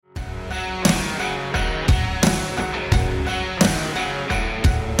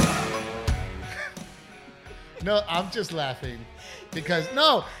No, I'm just laughing because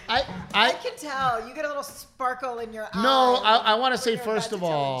I can tell. You get a little sparkle in your eye. no, I want to say when you're first about of to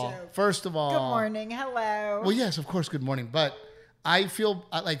tell a all, joke. first of all, Good morning. Hello. Well, yes, of course, good morning. But I feel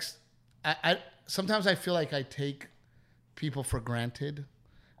like I sometimes I feel like I take people for granted,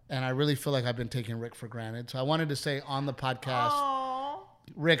 and I really feel like I've been taking Rick for granted. So I wanted to say on the podcast, Aww.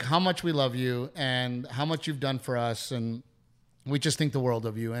 Rick, how much we love you and how much you've done for us, and we just think the world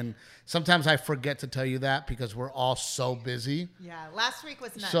of you. And sometimes I forget to tell you that because we're all so busy. Yeah, last week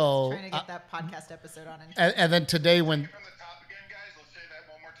was nuts. So, trying to get that podcast episode on. And then today when From the top again,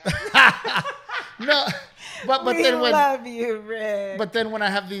 guys. Let's say that one more time. no, but we then when love you, Rick. but then when I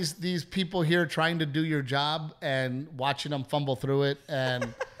have these people here trying to do your job and watching them fumble through it,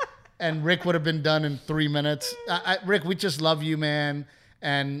 and Rick would have been done in 3 minutes. Rick, we just love you, man.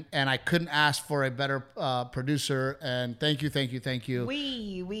 And I couldn't ask for a better producer. And thank you.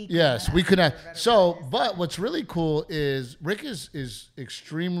 We Yes, we could have. better So, producer. but what's really cool is Rick is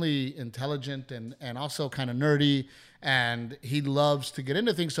extremely intelligent and also kind of nerdy, and he loves to get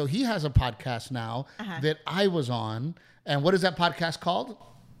into things. So he has a podcast now that I was on. And what is that podcast called?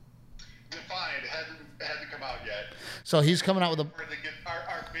 Defined hasn't come out yet. So he's coming out with a.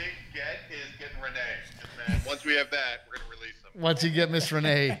 Our big get is getting Renee. Man, once we have that, we're gonna release them. Once you get Miss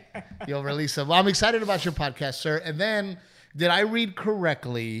Renee, you'll release them. Well, I'm excited about your podcast, sir. And then, did I read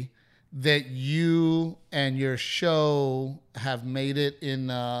correctly that you and your show have made it in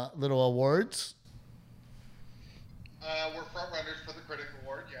little awards? We're front runners for the Critic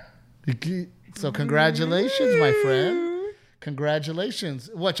Award. Yeah. So congratulations, my friend. Congratulations.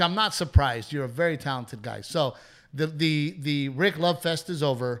 Which I'm not surprised. You're a very talented guy. So the Rick Love Fest is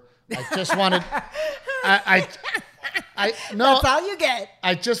over. I just wanted I no, That's all you get.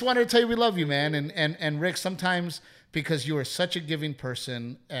 I just wanted to tell you we love you, man. And Rick, sometimes because you are such a giving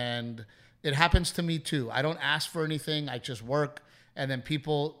person, and it happens to me too. I don't ask for anything. I just work, and then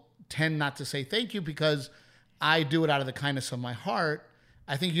people tend not to say thank you because I do it out of the kindness of my heart.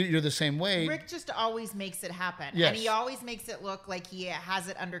 I think you're the same way. Rick just always makes it happen. Yes. And he always makes it look like he has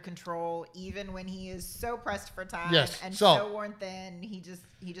it under control, even when he is so pressed for time Yes. and So- so worn thin. He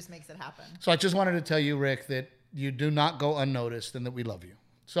just makes it happen. So I just wanted to tell you, Rick, that you do not go unnoticed and that we love you.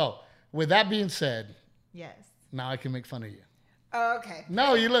 So with that being said, Yes. now I can make fun of you. Okay.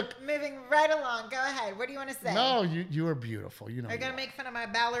 No, you look. Moving right along. Go ahead. What do you want to say? No, you are beautiful. You know. Are you you going are. to make fun of my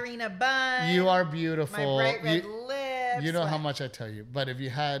ballerina bun? You are My beautiful. bright red You- lips. You know how What? much I tell you, but if you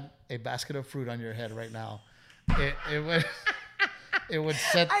had a basket of fruit on your head right now, it would it would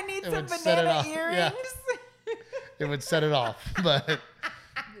set I need it some would set it banana off. earrings. Yeah, it would set it off. But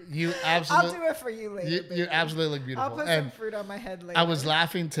you I'll absolutely do it for you later. you baby. absolutely look I'll beautiful. put And some fruit on my head later. I was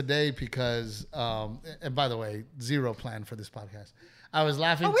laughing today because and by the way, zero plan for this podcast. I was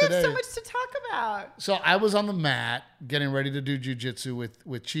laughing Oh, we today. have so much to talk about. So I was on the mat getting ready to do jujitsu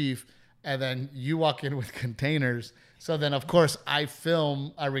with Chief, and then you walk in with containers. So then, of course, I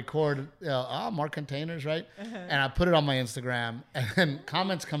record, more containers, right? And I put it on my Instagram, and then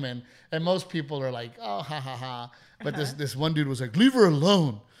comments come in, and most people are like, oh, ha, ha, ha. But this one dude was like, leave her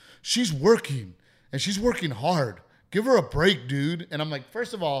alone. She's working, and she's working hard. Give her a break, dude. And I'm like,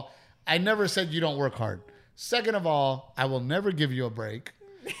 first of all, I never said you don't work hard. Second of all, I will never give you a break.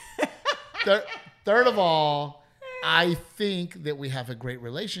 Third of all, I think that we have a great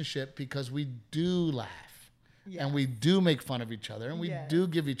relationship because we do laugh and we do make fun of each other and we Yes. do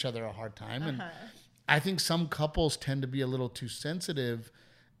give each other a hard time. And I think some couples tend to be a little too sensitive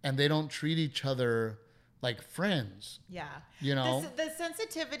and they don't treat each other like friends. Yeah. You know? The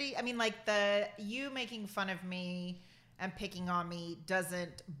sensitivity, I mean, like you making fun of me and picking on me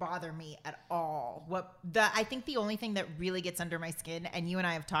doesn't bother me at all. I think the only thing that really gets under my skin, and you and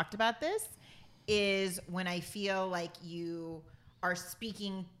I have talked about this, is when I feel like you are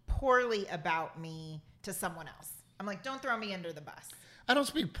speaking poorly about me to someone else. I'm like, don't throw me under the bus. I don't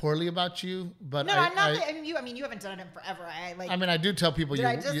speak poorly about you, but No, I'm not. I mean, you haven't done it in forever. I do tell people Did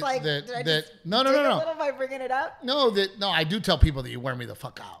I just no, dig a no. little by bringing it up? No, I do tell people that you wear me the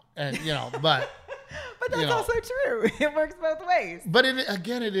fuck out, and but But that's you know. also true. It works both ways. But it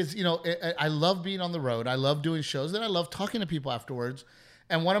is, I love being on the road. I love doing shows, and I love talking to people afterwards.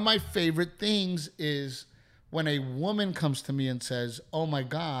 And one of my favorite things is when a woman comes to me and says, "Oh my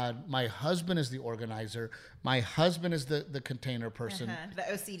God, my husband is the organizer. My husband is the container person." The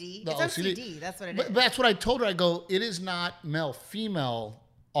OCD. The It's OCD. OCD. That's what it But is. that's what I told her. I go, it is not male female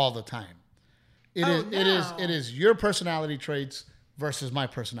all the time. It Oh, is no. it is your personality traits versus my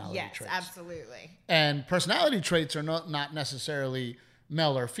personality Yes, traits. absolutely. And personality traits are not necessarily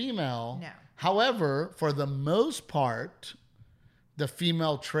male or female. No. However, for the most part, the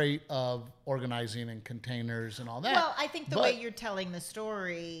female trait of organizing and containers and all that. Well, I think the way you're telling the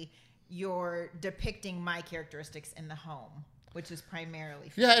story, you're depicting my characteristics in the home, which is primarily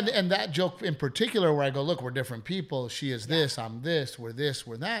female. Yeah, and that joke in particular where I go, look, we're different people. She is this, I'm this, we're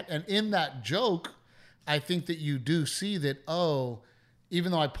that. And in that joke, I think that you do see that, oh,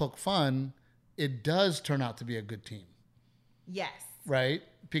 even though I poke fun, it does turn out to be a good team. Yes. Right?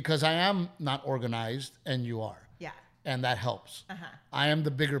 Because I am not organized and you are. Yeah. And that helps. Uh-huh. I am the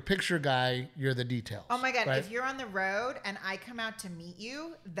bigger picture guy. You're the details. Oh my God. Right? If you're on the road and I come out to meet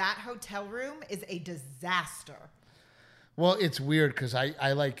you, that hotel room is a disaster. Well, it's weird because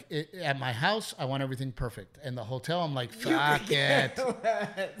I like it, at my house, I want everything perfect. And the hotel, I'm like, fuck it.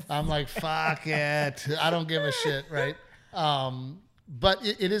 I'm like, fuck it. I don't give a shit, right? But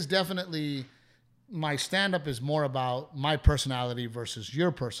it is definitely, my stand-up is more about my personality versus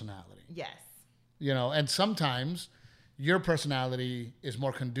your personality. Yes. You know, and sometimes your personality is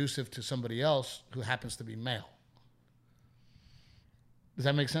more conducive to somebody else who happens to be male. Does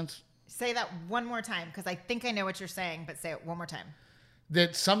that make sense? Say that one more time, because I think I know what you're saying, but say it one more time.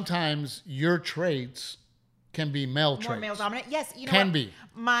 That sometimes your traits can be male traits. More male dominant? Yes. You know Can what? be.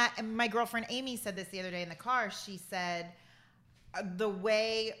 My girlfriend Amy said this the other day in the car. She said the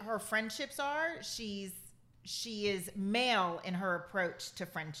way her friendships are, she is male in her approach to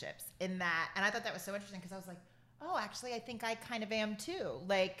friendships in that. And I thought that was so interesting because I was like, oh, actually, I think I kind of am too.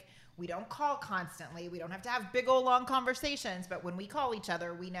 Like, we don't call constantly. We don't have to have big old long conversations. But when we call each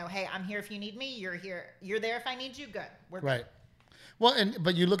other, we know, hey, I'm here if you need me. You're here. You're there if I need you. Good. We're Right. good. Well,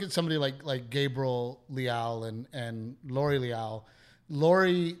 but you look at somebody like Gabriel Leal and Lori Leal.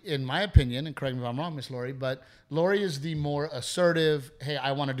 Lori, in my opinion, and correct me if I'm wrong, Miss Lori, but Lori is the more assertive, hey,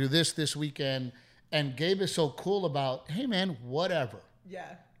 I want to do this weekend. And Gabe is so cool about, hey, man, whatever. Yeah.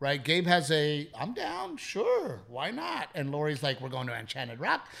 Right? Gabe has I'm down, sure, why not? And Lori's like, we're going to Enchanted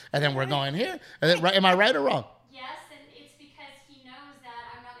Rock, and then we're going here. And then, right, am I right or wrong? Yes, and it's because he knows that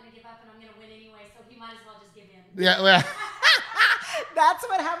I'm not going to give up and I'm going to win anyway, so he might as well just give in. Yeah, well, That's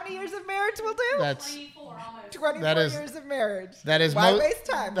what how many years of marriage will do? that's 24 almost. 24 that is- years of marriage. that is Why mo- waste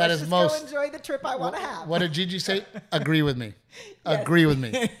time? that Let's is just most- go enjoy the trip I want to have. what did Gigi say? Agree with me. Agree with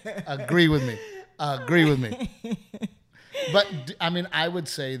me. Agree with me. Agree with me. But I mean, I would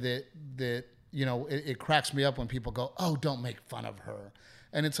say that you know, it cracks me up when people go, "Oh, don't make fun of her,"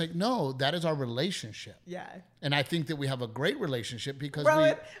 and it's like, no, that is our relationship. Yeah. And I think that we have a great relationship because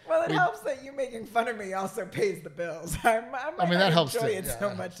It we- helps that you making fun of me also pays the bills. I mean, that helps enjoy too. it Yeah, so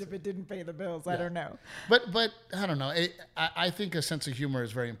that much if it didn't pay the bills. I don't know. But I don't know. I think a sense of humor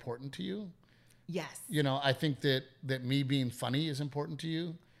is very important to you. Yes. You know, I think that me being funny is important to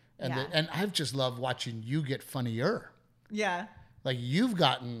you, and Yeah. and I've just loved watching you get funnier. Yeah. Like you've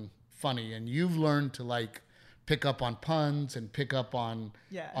gotten funny, and you've learned to like pick up on puns and pick up on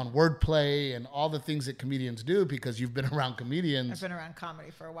wordplay and all the things that comedians do because you've been around comedians I've been around comedy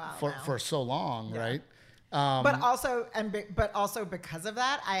for a while now. for so long, right? But also because of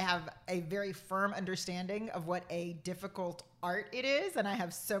that, I have a very firm understanding of what a difficult art it is, and I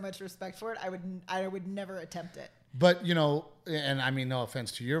have so much respect for it. I would never attempt it. But you know, and I mean, no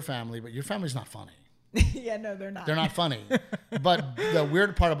offense to your family, but your family's not funny. Yeah, no, they're not. They're not funny. But the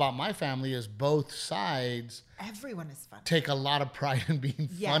weird part about my family is both sides Everyone is funny. take a lot of pride in being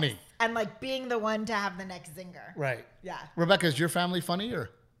Yes. funny. And like being the one to have the next zinger. Right. Yeah. Rebecca, is your family funny or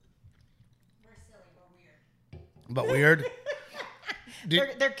We're silly, but weird. but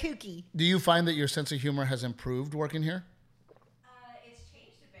weird? They're kooky. Do you find that your sense of humor has improved working here? It's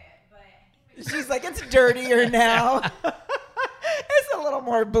changed a bit, but I think She's like, it's dirtier now. It's a little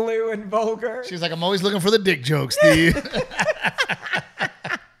more blue and vulgar. She's like, I'm always looking for the dick jokes, Steve.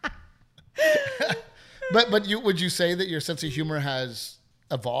 But would you say that your sense of humor has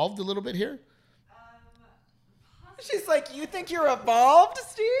evolved a little bit here? She's like, you think you're evolved,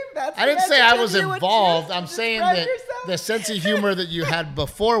 Steve? That's I the didn't say I was adjective you would involved. choose to I'm saying describe that yourself? the sense of humor that you had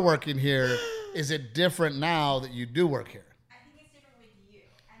before working here, is it different now that you do work here? I think it's different with you,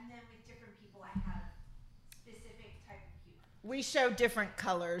 and then with different people, I have specific type of humor. We show different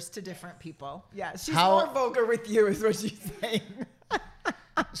colors to different people. Yeah, she's How- more vulgar with you, is what she's saying.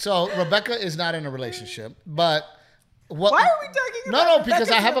 So Rebecca is not in a relationship, but what? Why are we talking about No, because Rebecca's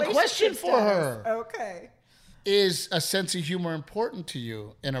I have a relationship question for her. status? Okay. Is a sense of humor important to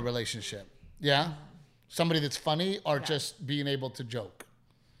you in a relationship? Yeah? Somebody that's funny or just being able to joke?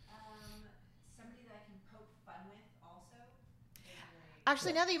 Somebody that I can poke fun with also.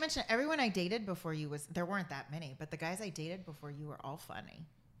 Actually, now that you mention it, everyone I dated before you there weren't that many, but the guys I dated before you were all funny.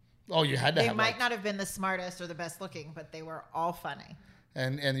 Oh, you had to They have might like, not have been the smartest or the best looking, but they were all funny.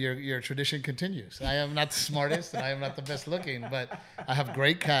 And your tradition continues. I am not the smartest and I am not the best looking, but I have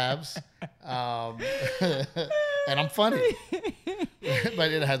great calves, and I'm funny.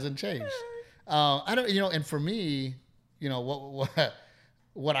 But it hasn't changed. I don't, and for me,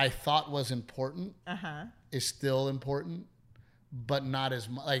 what I thought was important is still important, but not as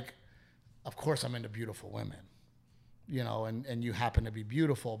much. Like, of course, I'm into beautiful women, and you happen to be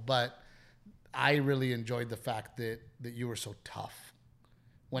beautiful, but I really enjoyed the fact that you were so tough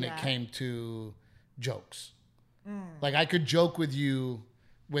when it came to jokes. Like, I could joke with you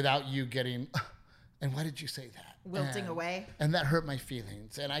without you getting, and why did you say that? Wilting away. And that hurt my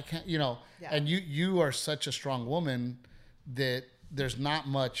feelings. And I can't, and you are such a strong woman that there's not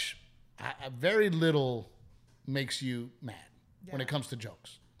much, very little makes you mad when it comes to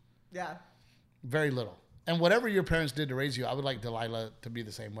jokes. Yeah. Very little. And whatever your parents did to raise you, I would like Delilah to be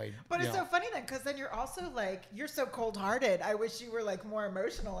the same way. But it's so funny then, because then you're also like, you're so cold-hearted. I wish you were like more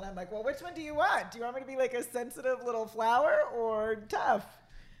emotional. And I'm like, well, which one do you want? Do you want me to be like a sensitive little flower or tough?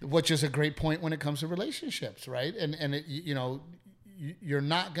 Which is a great point when it comes to relationships, right? And you're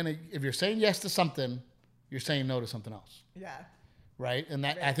not going to, if you're saying yes to something, you're saying no to something else. Yeah. Right? And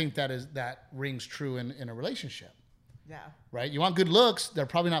that, I think that rings true in a relationship. Yeah. Right? You want good looks, they're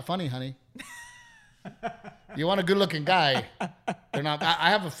probably not funny, honey. You want a good-looking guy, they're not.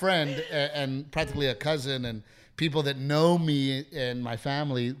 I have a friend and practically a cousin, and people that know me and my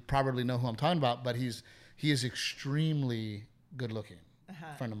family probably know who I'm talking about, but he is extremely good-looking.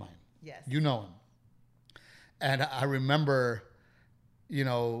 Friend of mine. Yes. You know him. And I remember,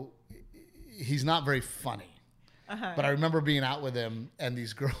 he's not very funny. But I remember being out with him, and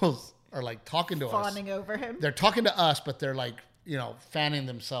these girls are like talking to us. Fawning over him. They're talking to us, but they're like, fanning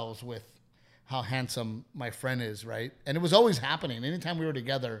themselves with how handsome my friend is, right? And it was always happening. Anytime we were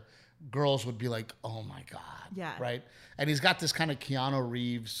together, girls would be like, oh my God. Yeah. Right? And he's got this kind of Keanu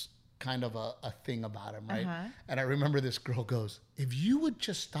Reeves kind of a thing about him, right? And I remember this girl goes, if you would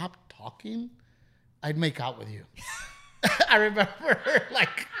just stop talking, I'd make out with you. I remember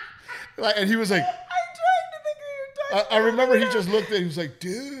like, and he was like, I'm trying to think who you're talking I remember he just looked at it, he was like,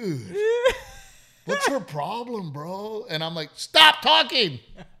 dude, what's your problem, bro? And I'm like, stop talking.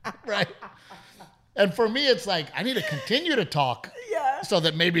 Right? And for me, it's like, I need to continue to talk so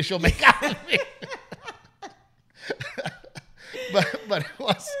that maybe she'll make out with me. but it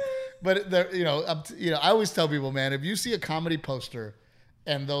was, I always tell people, man, if you see a comedy poster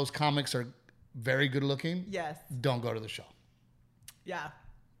and those comics are very good looking, don't go to the show. Yeah.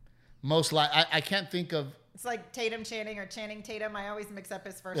 I can't think of. It's like Tatum Channing or Channing Tatum. I always mix up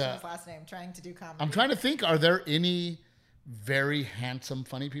his first and his last name trying to do comedy. I'm trying to think, are there any very handsome,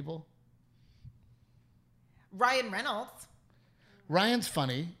 funny people? Ryan Reynolds. Ryan's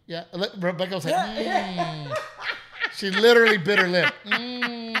funny. Yeah. Rebecca was like, She literally bit her lip. So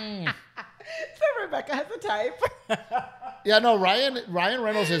Rebecca has a type. Yeah, no, Ryan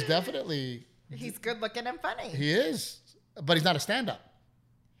Reynolds is definitely. He's good looking and funny. He is, but he's not a stand-up.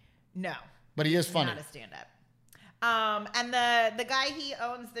 No. But he is funny. Not a stand-up. And the guy he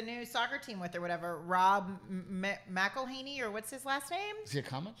owns the new soccer team with or whatever, Rob McElhaney, or what's his last name? Is he a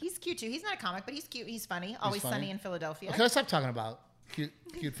comic? He's cute too. He's not a comic, but he's cute. He's funny. Always funny. Sunny in Philadelphia. Okay, let's stop talking about cute,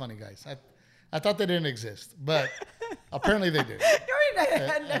 funny guys. I thought they didn't exist, but apparently they do. You're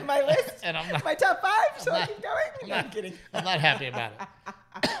in my list, and I'm not, my top 5. Shall I keep going? I'm kidding. I'm not happy about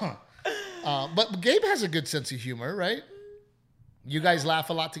it. But Gabe has a good sense of humor, right? You guys laugh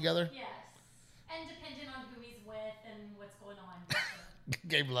a lot together? Yes. And depending on who he's with and what's going on.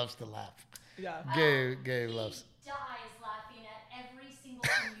 Gabe loves to laugh. Yeah. Gabe loves. He dies laughing at every single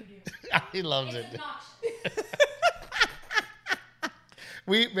thing you do. He loves It's it. obnoxious.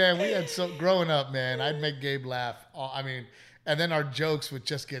 We had growing up, man, I'd make Gabe laugh. And then our jokes would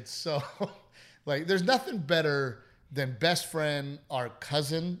just get so, like, there's nothing better than best friend or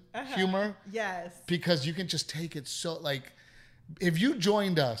cousin humor. Yes. Because you can just take it so, like, if you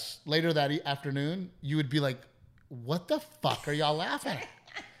joined us later that afternoon, you would be like, what the fuck are y'all laughing at?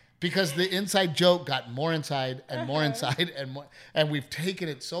 Because the inside joke got more inside and more inside and more, and we've taken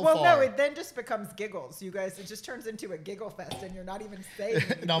it so far. Well, no, it then just becomes giggles. You guys, it just turns into a giggle fest, and you're not even saying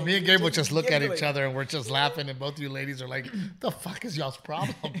anything. No, me and Gabe would just look at each other, and we're just laughing, and both of you ladies are like, the fuck is y'all's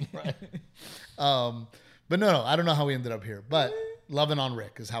problem? Right? But no, I don't know how we ended up here. But Loving on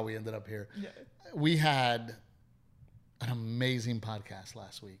Rick is how we ended up here. Yeah. We had an amazing podcast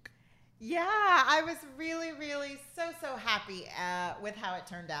last week. Yeah, I was really, really so happy with how it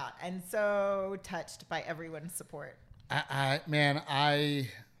turned out, and so touched by everyone's support. Again,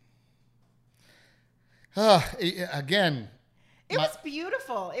 It was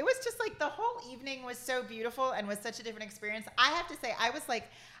beautiful. It was just like the whole evening was so beautiful and was such a different experience. I have to say, I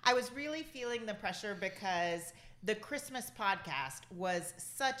was really feeling the pressure because the Christmas podcast was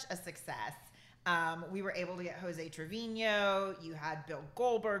such a success. We were able to get Jose Trevino. You had Bill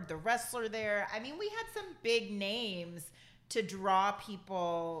Goldberg, the wrestler, there. I mean, we had some big names to draw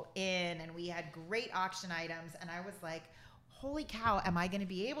people in, and we had great auction items. And I was like, holy cow, am I going to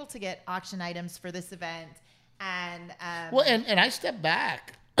be able to get auction items for this event? And and I stepped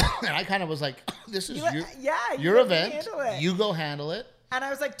back and I kind of was like, this is your go event. handle it. You go handle it. And I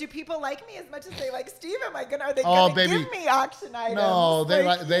was like, do people like me as much as they like Steve? Are they Oh, going to give me auction items? No,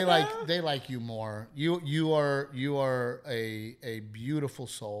 they like you more. You are a beautiful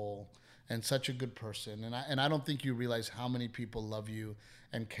soul and such a good person. And I don't think you realize how many people love you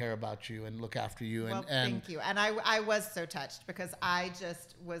and care about you and look after you. Well, thank you. And I was so touched because I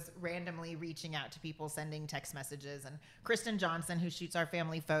just was randomly reaching out to people, sending text messages. And Kristen Johnson, who shoots our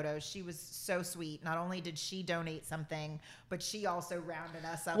family photos, she was so sweet. Not only did she donate something, but she also rounded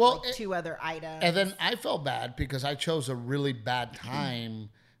us up like 2 other items. And then I felt bad because I chose a really bad time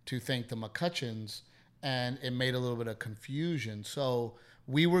to thank the McCutcheons, and it made a little bit of confusion. So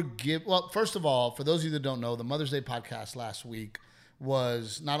we were first of all, for those of you that don't know, the Mother's Day podcast last week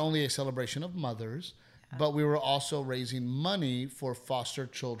was not only a celebration of mothers, but we were also raising money for foster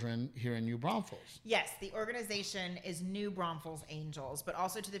children here in New Braunfels. Yes, the organization is New Braunfels Angels, but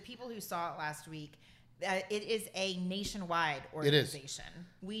also to the people who saw it last week, it is a nationwide organization.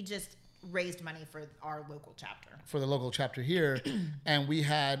 We just raised money for our local chapter. For the local chapter here. And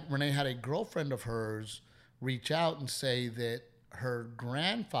Renee had a girlfriend of hers reach out and say that her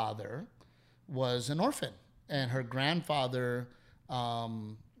grandfather was an orphan, and her grandfather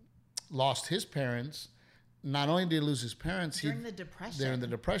lost his parents. Not only did he lose his parents, during the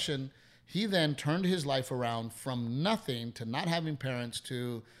Depression. He then turned his life around from nothing to not having parents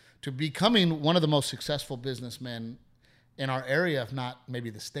to becoming one of the most successful businessmen in our area, if not maybe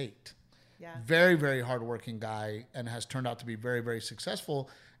the state. Yeah. Very, very hardworking guy, and has turned out to be very, very successful.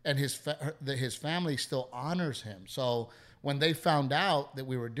 And his family still honors him. So when they found out that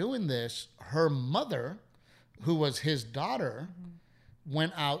we were doing this, her mother, who was his daughter,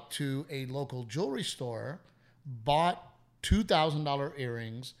 went out to a local jewelry store, bought $2,000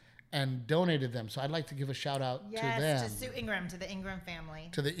 earrings, and donated them. So I'd like to give a shout out to them. Yes, to Sue Ingram, to the Ingram family.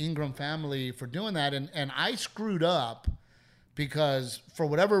 To the Ingram family for doing that. And I screwed up because for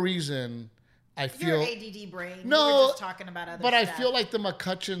whatever reason, I feel... Your ADD brain. No, you were just talking about other but stuff. I feel like the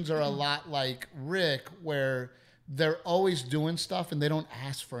McCutcheons are a lot like Rick, where they're always doing stuff and they don't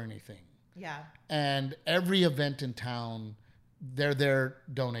ask for anything. Yeah. And every event in town, they're there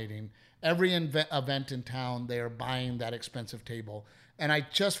donating. Every event in town, they are buying that expensive table. And I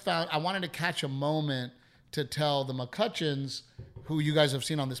wanted to catch a moment to tell the McCutcheons, who you guys have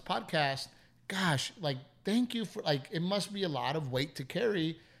seen on this podcast, gosh, like, thank you for, like, it must be a lot of weight to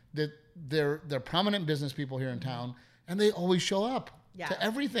carry that they're prominent business people here in town, and they always show up to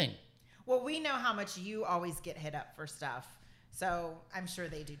everything. Well, we know how much you always get hit up for stuff. So I'm sure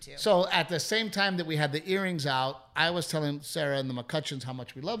they do too. So at the same time that we had the earrings out, I was telling Sarah and the McCutcheons how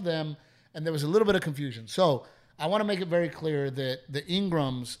much we love them, and there was a little bit of confusion. So I want to make it very clear that the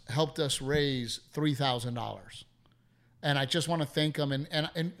Ingrams helped us raise $3,000, and I just want to thank them.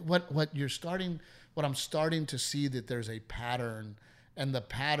 And what I'm starting to see that there's a pattern, and the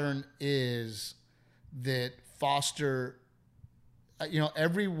pattern is that foster.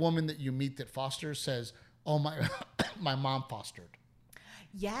 Every woman that you meet that fosters says, "Oh my mom fostered."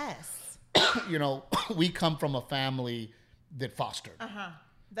 Yes. We come from a family that fostered.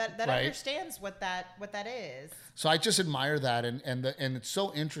 That right? understands what that is. So I just admire that, and it's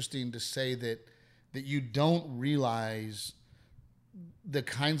so interesting to say that you don't realize the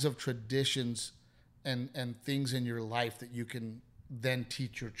kinds of traditions and things in your life that you can then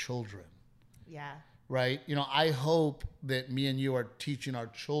teach your children. Yeah. Right? I hope that me and you are teaching our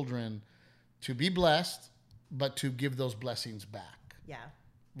children to be blessed, but to give those blessings back. Yeah.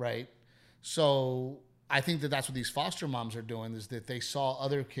 Right? So I think that that's what these foster moms are doing, is that they saw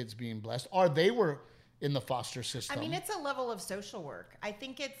other kids being blessed, or they were in the foster system. I mean, it's a level of social work. I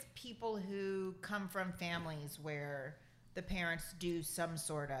think it's people who come from families where the parents do some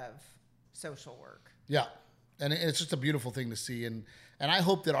sort of social work. Yeah. And it's just a beautiful thing to see. And I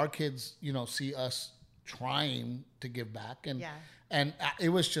hope that our kids, see us trying to give back. And it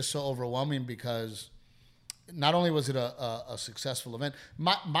was just so overwhelming because not only was it a successful event,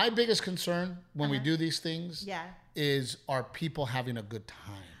 my biggest concern when we do these things is, are people having a good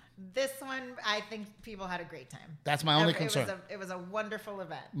time? This one, I think people had a great time. That's my only concern. It was a wonderful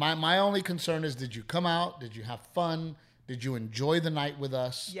event. My only concern is, did you come out? Did you have fun? Did you enjoy the night with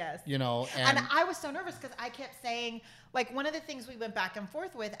us? Yes. You know, and I was so nervous because I kept saying, like, one of the things we went back and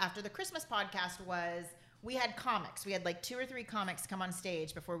forth with after the Christmas podcast was we had comics. We had like 2 or 3 comics come on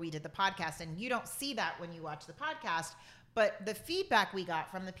stage before we did the podcast. And you don't see that when you watch the podcast. But the feedback we got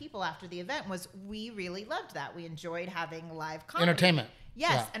from the people after the event was we really loved that. We enjoyed having live comedy. Entertainment.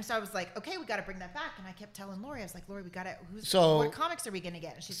 Yes. Yeah. And so I was like, okay, we got to bring that back. And I kept telling Lori, I was like, Lori, we got to, what comics are we going to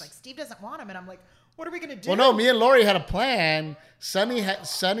get? And she's like, Steve doesn't want them. And I'm like, what are we going to do? Well, no, me and Lori had a plan. Sunny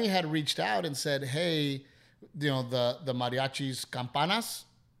had reached out and said, hey, you know, the mariachis Campanas.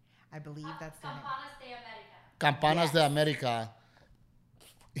 I believe that's the name. Campanas de America.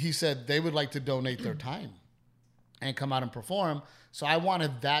 He said they would like to donate their time and come out and perform. So I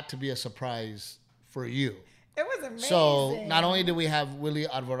wanted that to be a surprise for you. It was amazing. So not only did we have Willie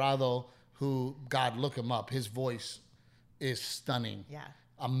Alvarado, who, God, look him up. His voice is stunning. Yeah.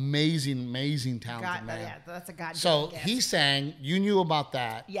 Amazing talented man. Yeah, that's a God. So gift. he sang. You knew about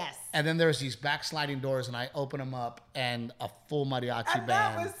that. Yes. And then there's these backsliding doors, and I open them up, and a full mariachi and band.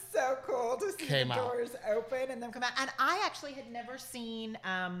 that was so cool to see came the out. doors open and them come out. And I actually had never seen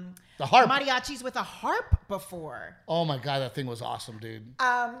the harp mariachis with a harp before. Oh my God, that thing was awesome, dude.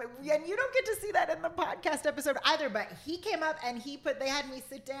 And you don't get to see that in the podcast episode either. But he came up and they had me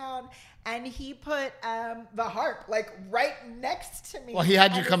sit down, and he put the harp like right next to me. Well, he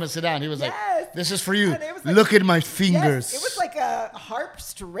had you come and sit down. He was yes. like, "This is for you. Like, look at my fingers." Yes, it was like a harp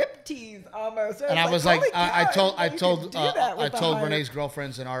striptease almost. And I was like, I told harp. Renee's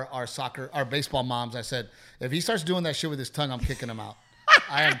girlfriends and our baseball moms, I said, if he starts doing that shit with his tongue, I'm kicking him out.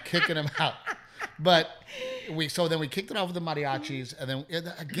 I am kicking him out. But then we kicked it off with the mariachis, and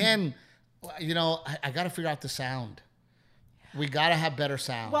then again, you know, I got to figure out the sound. We got to have better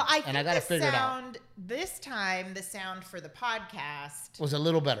sound. Well, I got to figure it out. This time, the sound for the podcast was a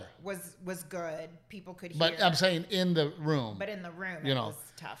little better. Was good. People could hear. But I'm saying in the room. But in the room, it was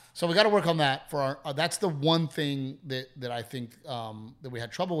tough. So we got to work on that for our. That's the one thing that I think that we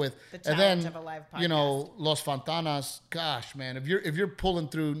had trouble with. The challenge of a live podcast. You know, Los Fontanas. Gosh, man, if you're pulling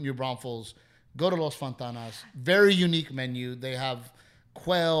through New Braunfels, go to Los Fontanas. Very unique menu. They have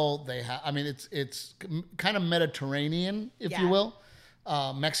quail. They have. I mean, it's kind of Mediterranean, if you will.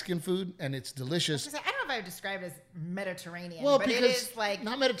 Mexican food, and it's delicious. I don't know if I would describe it as Mediterranean, well, but because it is like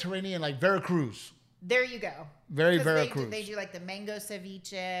not Mediterranean, like Veracruz. There you go. Veracruz. They do like the mango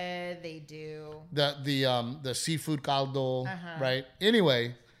ceviche. They do the seafood caldo, right?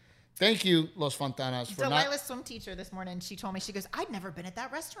 Anyway, thank you, Los Fontanas, for Delilah's swim teacher this morning. She told me, she goes, I'd never been at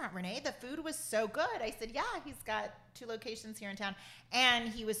that restaurant, Renee. The food was so good. I said, yeah, he's got 2 locations here in town. And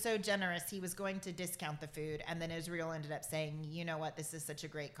he was so generous. He was going to discount the food. And then Israel ended up saying, you know what? This is such a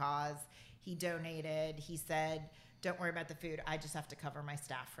great cause. He donated. He said, don't worry about the food. I just have to cover my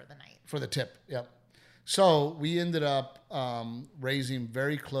staff for the night. For the tip, yep. So we ended up raising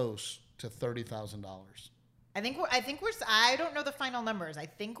very close to $30,000. I think we're. I don't know the final numbers. I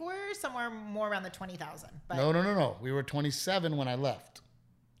think we're somewhere more around the 20,000. No. We were 27 when I left.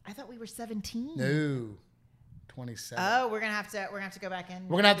 I thought we were 17. No, 27. Oh, we're gonna have to go back and.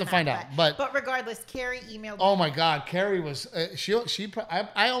 We're gonna have to find out. But regardless, Carrie emailed. Oh my God, Carrie was.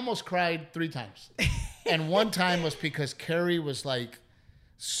 I almost cried 3 times, and one time was because Carrie was like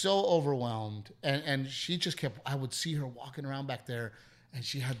so overwhelmed, and she just kept. I would see her walking around back there, and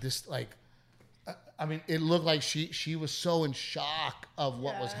she had this like. I mean, it looked like she was so in shock of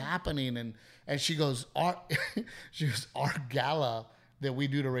what was happening, and she goes, our gala that we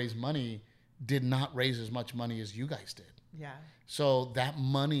do to raise money did not raise as much money as you guys did. Yeah. So that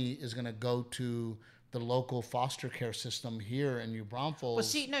money is going to go to the local foster care system here in New Braunfels.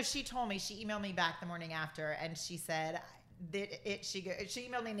 Well, she told me, she emailed me back the morning after, and she said she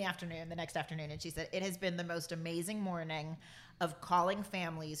emailed me in the afternoon, the next afternoon, and she said, it has been the most amazing morning of calling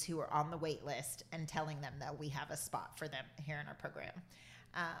families who are on the wait list and telling them that we have a spot for them here in our program.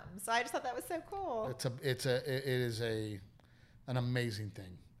 So I just thought that was so cool. It is an amazing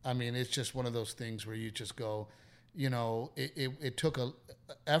thing. I mean, it's just one of those things where you just go, you know, it took a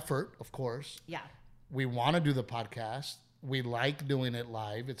effort, of course. Yeah. We want to do the podcast. We like doing it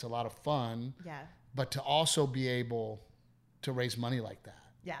live. It's a lot of fun. Yeah. But to also be able to raise money like that.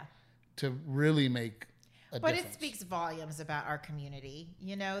 Yeah. To really make But it speaks volumes about our community,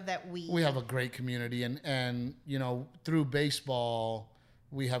 you know, that we have a great community, and you know, through baseball,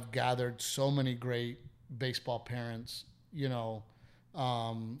 we have gathered so many great baseball parents, you know.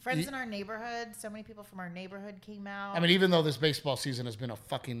 Friends in our neighborhood, so many people from our neighborhood came out. I mean, even though this baseball season has been a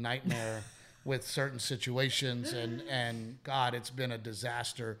fucking nightmare with certain situations, and God, it's been a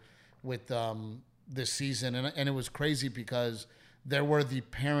disaster with this season, and it was crazy because there were the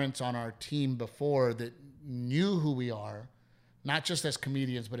parents on our team before that knew who we are, not just as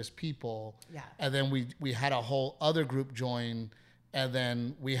comedians, but as people. Yeah. And then we had a whole other group join, and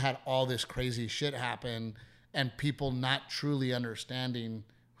then we had all this crazy shit happen, and people not truly understanding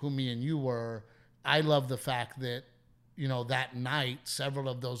who me and you were. I love the fact that, you know, that night, several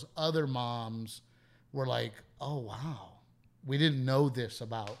of those other moms were like, oh, wow, we didn't know this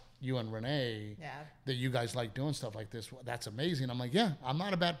about you and Renee, that you guys like doing stuff like this. That's amazing. I'm like, yeah, I'm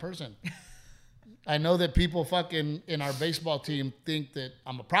not a bad person. I know that people fucking in our baseball team think that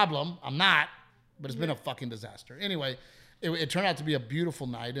I'm a problem. I'm not, but it's been a fucking disaster. Anyway, it turned out to be a beautiful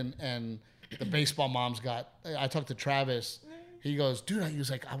night, and the baseball moms I talked to Travis. He goes, dude, he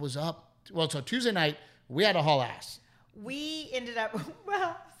was like, I was up. Well, so Tuesday night, we had to haul ass. We ended up,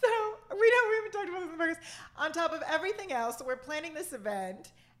 well, so we haven't talked about this in the first. On top of everything else, we're planning this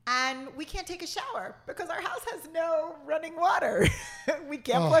event, and we can't take a shower because our house has no running water. We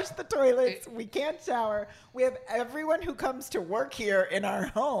can't flush the toilets. We can't shower. We have everyone who comes to work here in our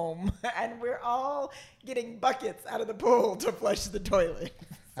home, and we're all getting buckets out of the pool to flush the toilet.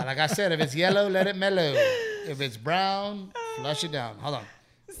 And like I said, if it's yellow, let it mellow. If it's brown, flush it down. Hold on.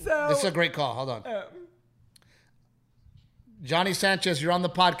 So this is a great call. Hold on. Johnny Sanchez, you're on the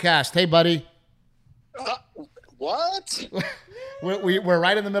podcast. Hey, buddy. What? We're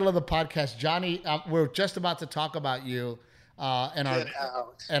right in the middle of the podcast. Johnny, we're just about to talk about you and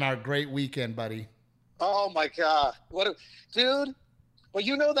our great weekend, buddy. Oh, my God. Dude, well,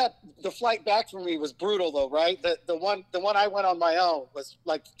 you know that the flight back from me was brutal, though, right? The one I went on my own was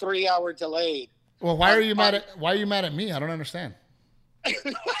like 3 hour delayed. Well, why are you mad at me? I don't understand.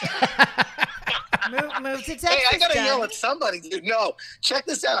 Move to Texas. Hey, I gotta yell at somebody, dude. No, check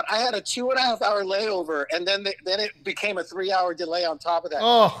this out. I had a 2.5 hour layover, and then it became a 3 hour delay on top of that.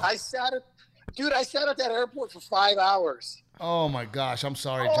 Oh, I sat at that airport for 5 hours. Oh my gosh, I'm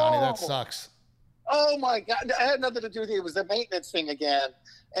sorry, Johnny. That sucks. Oh my God, it had nothing to do with it. It was the maintenance thing again,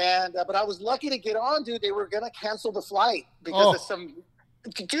 and but I was lucky to get on, dude. They were gonna cancel the flight because of some.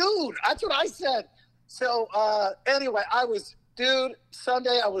 Dude, that's what I said. So anyway, Dude,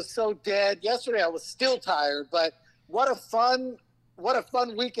 Sunday I was so dead. Yesterday I was still tired, but what a fun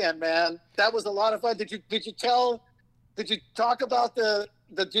weekend, man. That was a lot of fun. Did you talk about the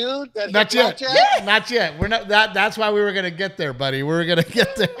dude that Not yet. Yeah. Not yet. We're not that's why we were gonna get there, buddy. We were gonna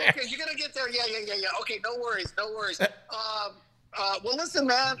get there. Okay, you're gonna get there. Yeah. Okay, no worries. Well, listen,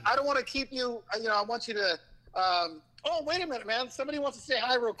 man, I don't want to keep you, I want you to oh, wait a minute, man. Somebody wants to say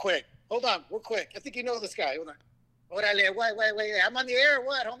hi real quick. Hold on, real quick. I think you know this guy. Hold on. Orale, wait. I'm on the air or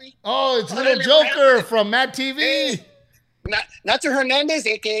what, homie? Oh, it's Little Joker from Mad TV. Hey, Nacho Hernandez,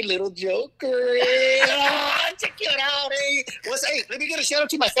 a.k.a. Little Joker. Check it out, hey. Hey, let me get a shout out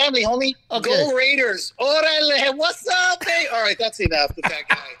to my family, homie. Okay. Go Raiders. Orale, what's up, hey? All right, that's enough with that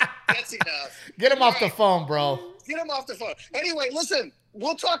guy. That's enough. Get him off the phone, bro. Get him off the phone. Anyway, listen,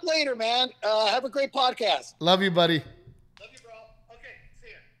 we'll talk later, man. Have a great podcast. Love you, buddy. Love you, bro. Okay, see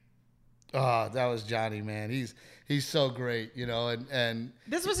ya. Oh, that was Johnny, man. He's so great, and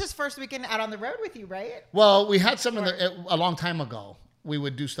this was his first weekend out on the road with you, right? Well, we had some a long time ago. We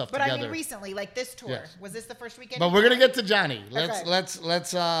would do stuff together. But I mean recently, like this tour. Yes. Was this the first weekend? But we're gonna get to Johnny. Let's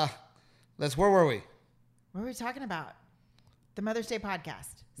where were we? What were we talking about? The Mother's Day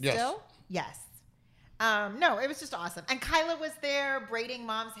podcast. Yes. Still? Yes. No, it was just awesome. And Kyla was there braiding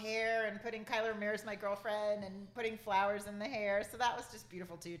mom's hair and putting Kyla Ramirez, my girlfriend, and putting flowers in the hair. So that was just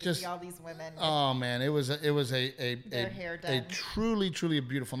beautiful too to see all these women. Oh man, it was a hair done. A truly a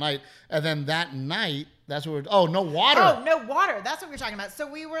beautiful night. And then that night, that's what no water. Oh, no water. That's what we were talking about. So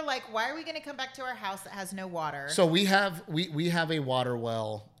we were like, why are we going to come back to our house that has no water? So we have a water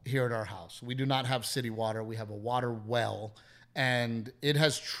well here at our house. We do not have city water. We have a water well, and it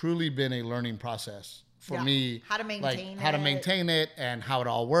has truly been a learning process for me, how to maintain it and how it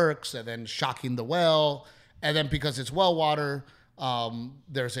all works, and then shocking the well, and then because it's well water,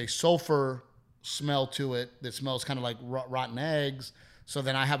 there's a sulfur smell to it that smells kind of like rotten eggs. So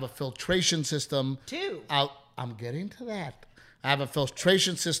then I have a filtration system too. I'm getting to that. I have a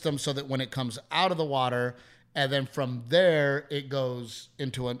filtration system so that when it comes out of the water, and then from there it goes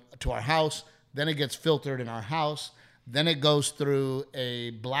to our house, then it gets filtered in our house. Then it goes through a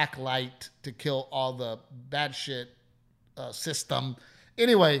black light to kill all the bad shit system.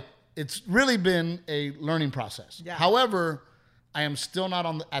 Anyway, it's really been a learning process. Yeah. However, I am still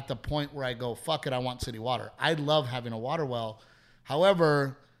not at the point where I go, fuck it, I want city water. I love having a water well.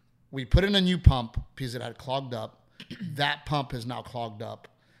 However, we put in a new pump because it had clogged up. That pump is now clogged up.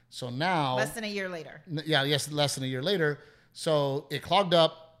 So now... Less than a year later. Less than a year later. So it clogged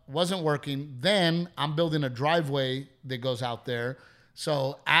up. Wasn't working. Then I'm building a driveway that goes out there.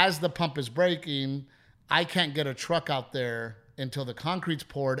 So as the pump is breaking, I can't get a truck out there until the concrete's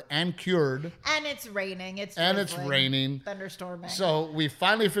poured and cured. And it's raining. It's raining. Thunderstorming. So we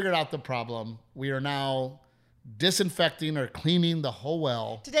finally figured out the problem. We are now disinfecting or cleaning the whole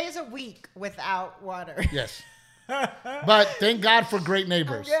well. Today is a week without water. Yes. But thank God for great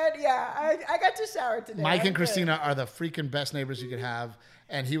neighbors. I'm good, yeah. I got to shower today. Mike and Christina are the freaking best neighbors you could have.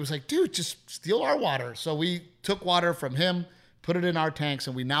 And he was like, dude, just steal our water. So we took water from him, put it in our tanks,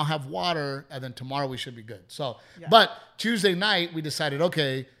 and we now have water. And then tomorrow we should be good. So, But Tuesday night we decided,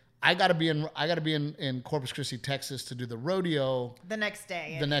 okay, I gotta be in Corpus Christi, Texas to do the rodeo. The next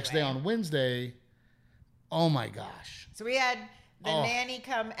day. The next day on Wednesday. Oh my gosh. So we had the nanny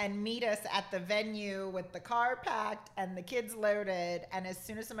come and meet us at the venue with the car packed and the kids loaded. And as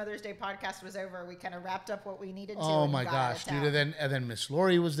soon as the Mother's Day podcast was over, we kind of wrapped up what we needed to. Oh my gosh, dude! And then Miss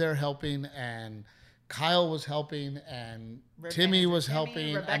Lori was there helping, and Kyle was helping, and Timmy was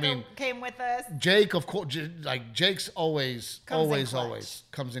helping. Rebecca came with us. Jake, of course, like Jake's always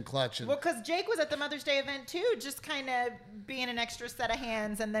comes in clutch. Well, because Jake was at the Mother's Day event too, just kind of being an extra set of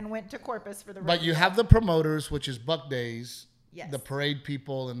hands, and then went to Corpus for the. But you have the promoters, which is Buck Days. Yes. The parade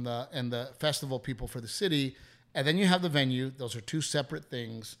people and the festival people for the city, and then you have the venue. Those are two separate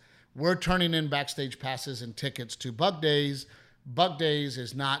things. We're turning in backstage passes and tickets to Buck Days. Buck Days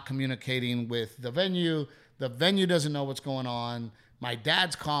is not communicating with the venue. The venue doesn't know what's going on. My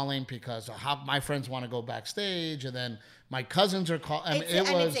dad's calling because my friends want to go backstage, and then my cousins are calling.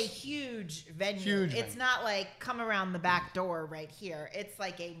 It's a huge venue. It's not like come around the back door right here. It's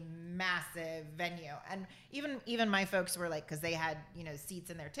like a massive venue. And even my folks were like, because they had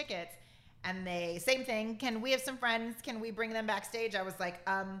seats in their tickets, and same thing. Can we have some friends? Can we bring them backstage? I was like,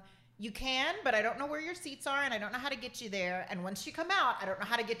 you can, but I don't know where your seats are, and I don't know how to get you there. And once you come out, I don't know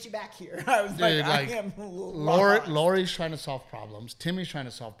how to get you back here. I was I am lost. Lori's trying to solve problems. Timmy's trying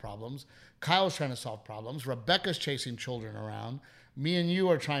to solve problems. Kyle's trying to solve problems. Rebecca's chasing children around. Me and you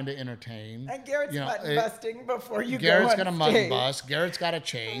are trying to entertain. And Garrett's mutton busting before you Garrett's go on gonna mutton bust. Garrett's got to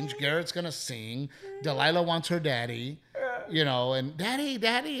change. Garrett's gonna sing. Delilah wants her daddy. And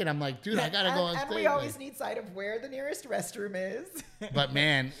daddy, and I'm like, dude, I gotta go on stage. And we always need sight of where the nearest restroom is. But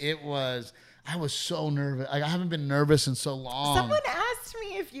man, I was so nervous. I haven't been nervous in so long. Someone asked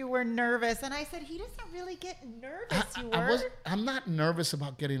me if you were nervous, and I said, he doesn't really get nervous. I'm not nervous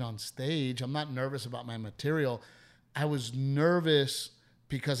about getting on stage. I'm not nervous about my material. I was nervous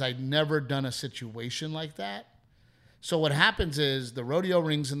because I'd never done a situation like that. So what happens is the rodeo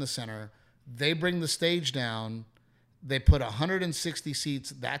ring's in the center. They bring the stage down. They put 160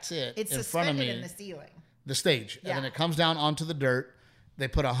 seats. That's it. It's in front of me. in the ceiling. The stage. Yeah. And then it comes down onto the dirt. They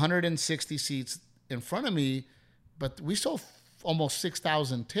put 160 seats in front of me, but we sold almost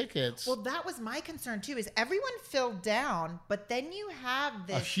 6,000 tickets. Well, that was my concern too, is everyone filled down, but then you have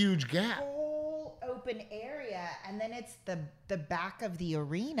this a huge gap. Whole open area, and then it's the back of the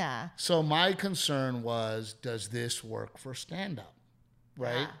arena. So my concern was, does this work for stand-up?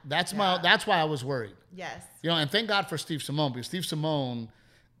 Right? Yeah. That's why I was worried. Yes. And thank God for Steve Simone, because Steve Simone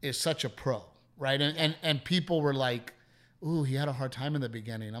is such a pro, right? And people were like, ooh, he had a hard time in the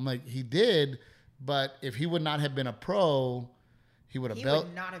beginning. I'm like, he did, but if he would not have been a pro, he would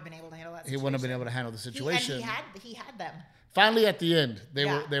not have been able to handle that situation. He wouldn't have been able to handle the situation. He had them. Finally, at the end, they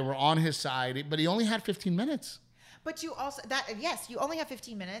were on his side, but he only had 15 minutes. But you also you only have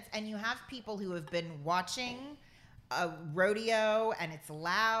 15 minutes, and you have people who have been watching a rodeo, and it's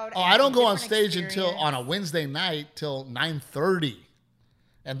loud. Oh, I don't go on stage until on a Wednesday night till 9:30,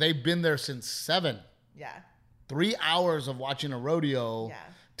 and they've been there since 7. Yeah. 3 hours of watching a rodeo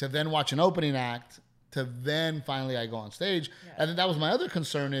to then watch an opening act to then finally I go on stage. Yeah. And then that was my other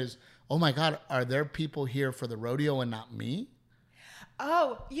concern is, oh my God, are there people here for the rodeo and not me?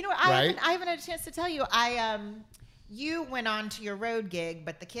 Oh, I haven't had a chance to tell you. You went on to your road gig,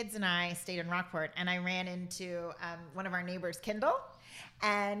 but the kids and I stayed in Rockport, and I ran into one of our neighbors, Kendall,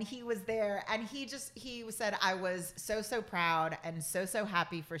 and he was there, and he said, I was so proud and so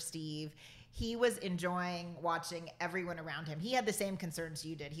happy for Steve. He was enjoying watching everyone around him. He had the same concerns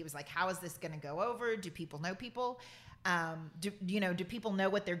you did. He was like, how is this going to go over? Do people know people? Do people know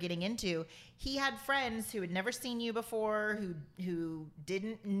what they're getting into? He had friends who had never seen you before, who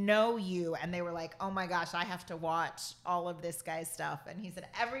didn't know you, and they were like, oh my gosh, I have to watch all of this guy's stuff. And he said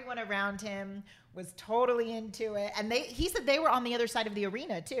everyone around him was totally into it. And he said they were on the other side of the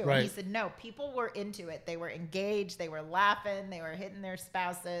arena too. Right. And he said, no, people were into it. They were engaged. They were laughing. They were hitting their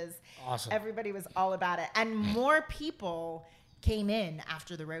spouses. Awesome. Everybody was all about it. And more people came in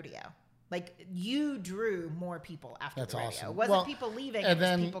after the rodeo. Like, you drew more people after the rodeo. Awesome. It wasn't people leaving, it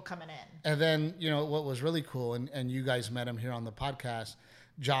was people coming in. And then, what was really cool, and you guys met him here on the podcast,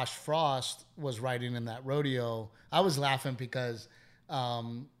 Josh Frost was riding in that rodeo, I was laughing because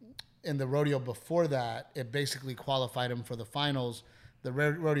in the rodeo before that, it basically qualified him for the finals. The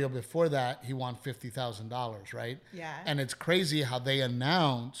rodeo before that, he won $50,000, right? Yeah. And it's crazy how they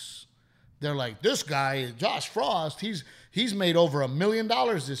announce, they're like, this guy, Josh Frost, he's made over $1 million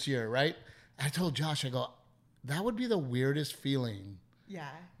this year, right? I told Josh, I go, that would be the weirdest feeling, Yeah.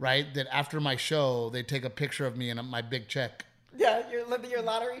 right? That after my show, they take a picture of me and my big check. Yeah, your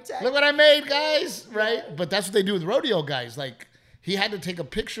lottery check. Look what I made, guys, right? But that's what they do with rodeo guys. Like, he had to take a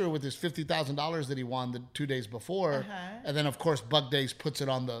picture with his $50,000 that he won the 2 days before. And then, of course, Buck Days puts it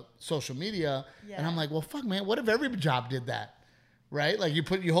on the social media. Yeah. And I'm like, well, fuck, man, what if every job did that? Right? Like,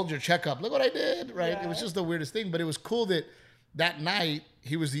 you hold your check up. Look what I did, right? Yeah. It was just the weirdest thing. But it was cool that night,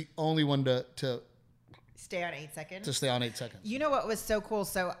 he was the only one to Stay on 8 seconds. stay on 8 seconds. You know what was so cool?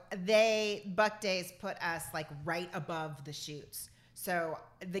 So Buck Days put us like right above the chutes. So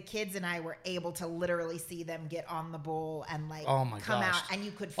the kids and I were able to literally see them get on the bull and like Oh my come gosh. out, and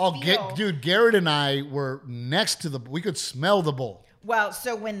you could feel. Dude, Garrett and I were next to we could smell the bull. Well,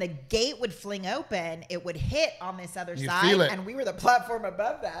 so when the gate would fling open, it would hit on this other You side, feel it. and we were the platform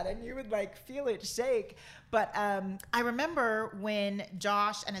above that, and you would like feel it shake. But I remember when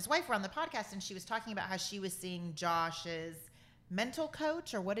Josh and his wife were on the podcast, and she was talking about how she was seeing Josh's mental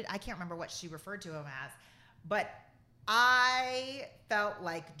coach, or I can't remember what she referred to him as, but I felt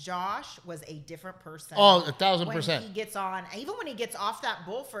like Josh was a different person. Oh, 1,000%. When he gets on, even when he gets off that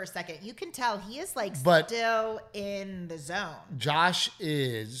bull for a second, you can tell he is like But- still in the zone. Josh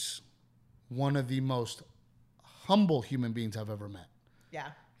is one of the most humble human beings I've ever met.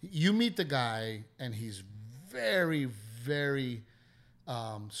 Yeah. You meet the guy, and he's very, very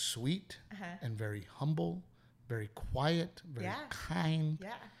sweet and very humble, very quiet, very Yeah. kind.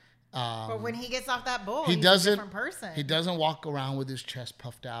 Yeah. But when he gets off that bull, He he's doesn't. a different person. He doesn't walk around with his chest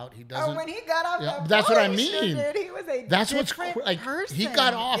puffed out. He doesn't. Oh, when he got off Yeah, that that's bull, what I he sure mean. did. He was a That's what's different like. person. He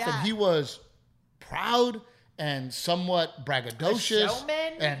got off, Yeah. and he was proud and somewhat braggadocious. A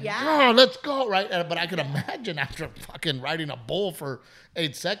showman, and yeah. "Oh, let's go, right? But I could imagine after fucking riding a bull for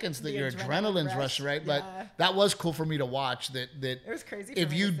 8 seconds that The your adrenaline adrenaline's rush, rushing, right? yeah. But that was cool for me to watch. That It was crazy. For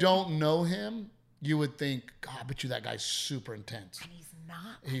if me you to see. don't know him, you would think, God, I bet you that guy's super intense. And he's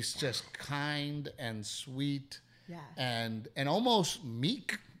not. He's just kind and sweet. Yeah. And almost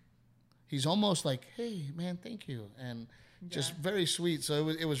meek. He's almost like, hey man, thank you, and just very sweet. So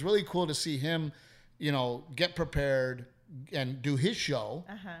it was really cool to see him, get prepared and do his show,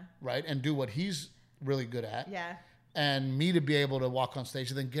 right, and do what he's really good at. Yeah. And me to be able to walk on stage,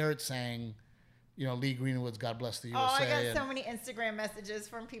 and then Garrett sang, Lee Greenwood's "God Bless the USA." Oh, I got and so many Instagram messages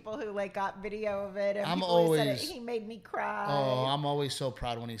from people who like got video of it, and I'm people who said always- he made me cry. Oh, I'm always so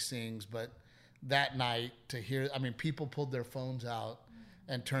proud when he sings. But that night to hear, people pulled their phones out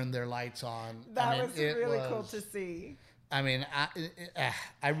and turned their lights on. that was it really cool to see.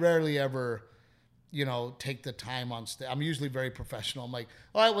 I rarely ever, take the time on stage. I'm usually very professional. I'm like,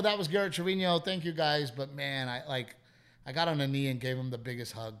 all right, well, that was Garrett Trevino. Thank you guys. But man, I got on a knee and gave him the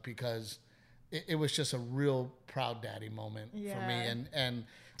biggest hug because it was just a real proud daddy moment for me. Yeah. And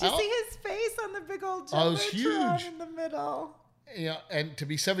To see his face on the big old Oh, it was jumbotron huge. in the middle. and to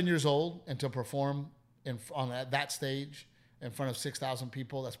be 7 years old and to perform on that stage in front of 6,000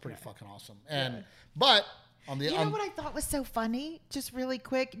 people, that's pretty fucking awesome. And but on the You know what I thought was so funny? Just really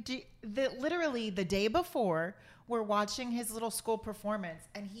quick. Literally the day before, we're watching his little school performance,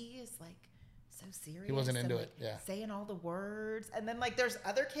 and he is like so serious. He wasn't and, into like, it, yeah. saying all the words, and then like there's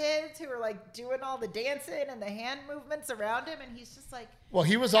other kids who are like doing all the dancing and the hand movements around him, and he's just like well,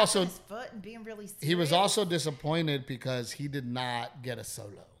 he was tapping also his foot and being really serious. he was also disappointed because he did not get a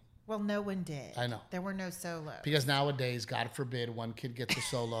solo. Well, no one did. I know. There were no solos. Because nowadays, God forbid, one kid gets a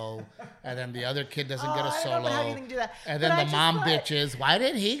solo, and then the other kid doesn't get a I solo. don't know how you can do that. And But then I the just mom thought- bitches, why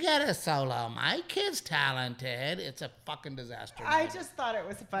did he get a solo? My kid's talented. It's a fucking disaster. I just thought it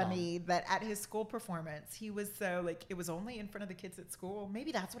was funny that at his school performance, he was so like, it was only in front of the kids at school.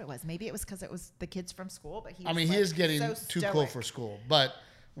 Maybe that's what it was. Maybe it was because it was the kids from school, but he was he like, is getting so too cool stoic. for school. But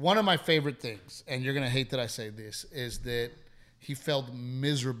one of my favorite things, and you're going to hate that I say this, is that he failed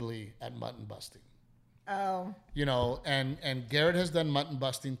miserably at mutton busting. Oh, And Garrett has done mutton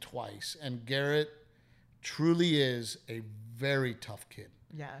busting twice, and Garrett truly is a very tough kid.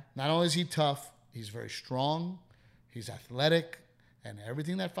 yeah. Not only is he tough, he's very strong, he's athletic, and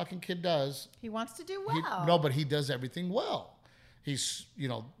everything that fucking kid does. He wants to do well. But he does everything well. He's,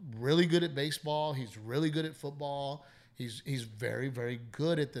 really good at baseball. He's really good at football. He's very, very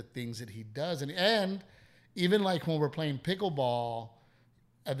good at the things that he does. And even like when we're playing pickleball,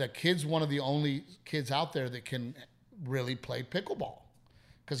 the kid's one of the only kids out there that can really play pickleball.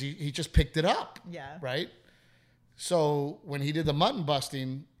 because he just picked it up. Yeah. Right. So when he did the mutton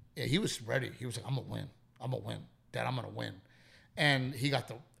busting, he was ready. He was like, I'm gonna win. I'm gonna win. Dad, I'm gonna win. And he got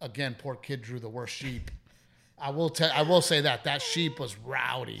poor kid drew the worst sheep. I will say that sheep was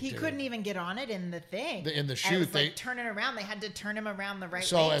rowdy. He couldn't even get on it in the thing. In the And chute, it was like turning around. They had to turn him around the right way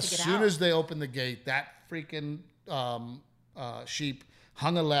so to as get soon out. as they opened the gate, that freaking sheep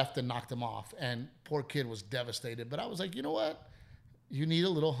hung a left and knocked him off. And poor kid was devastated. But I was like, you know what? You need a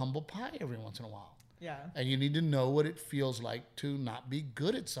little humble pie every once in a while. Yeah. And you need to know what it feels like to not be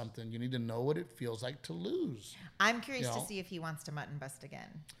good at something. You need to know what it feels like to lose. I'm curious You know? to see if he wants to mutton bust again.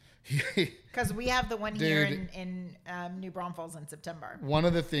 Because we have the one here in New Braunfels in September. One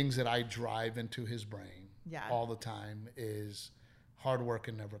of the things that I drive into his brain Yeah. all the time is hard work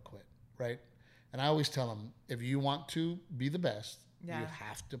and never quit, right? And I always tell him, if you want to be the best, Yeah. you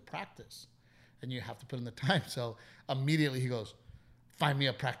have to practice and you have to put in the time. So immediately he goes, find me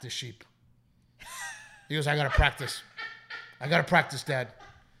a practice sheep. He goes, I got to practice. I got to practice, Dad.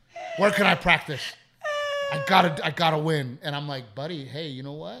 Where can I practice? I gotta win. And I'm like, buddy, hey, you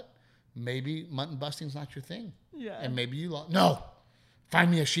know what? Maybe mutton busting's not your thing. Yeah. And maybe you lost. No, find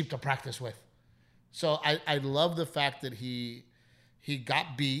me a sheep to practice with. So I love the fact that he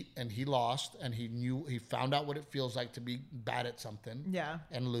got beat and he lost and he found out what it feels like to be bad at something. Yeah.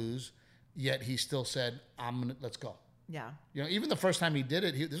 And lose. Yet he still said, let's go. Yeah. You know, even the first time he did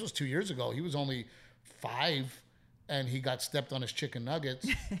it, this was 2 years ago. He was only 5 and he got stepped on his chicken nuggets.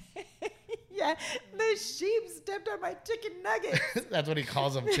 Yeah, the sheep stepped on my chicken nuggets. That's what he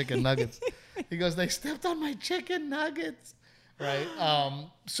calls them, chicken nuggets. He goes, they stepped on my chicken nuggets, right?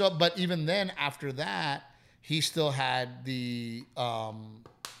 But even then, after that, he still had the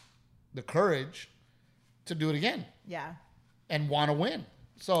courage to do it again Yeah. and want to win.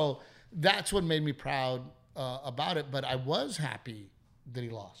 So that's what made me proud about it. But I was happy that he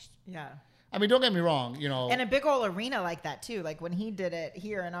lost. Yeah. I mean, don't get me wrong, you know. And a big old arena like that too. Like when he did it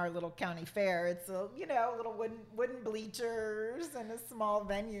here in our little county fair, it's a little wooden bleachers and a small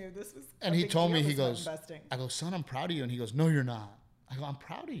venue. This was. And a he big told deal, me, he this goes, mutton busting. I go, son, I'm proud of you. And he goes, no, you're not. I go, I'm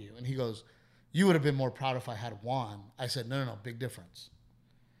proud of you. And he goes, you would have been more proud if I had won. I said, no, big difference.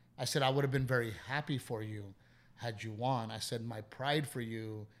 I said, I would have been very happy for you had you won. I said, my pride for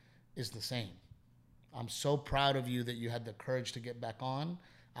you is the same. I'm so proud of you that you had the courage to get back on.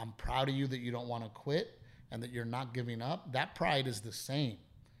 I'm proud of you that you don't want to quit and that you're not giving up. That pride is the same.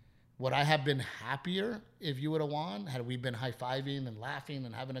 Would I have been happier if you would have won? Had we been high-fiving and laughing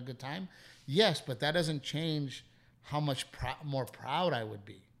and having a good time? Yes, but that doesn't change how much more proud I would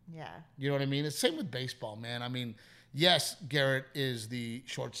be. Yeah. You know what I mean? It's the same with baseball, man. I mean, yes, Garrett is the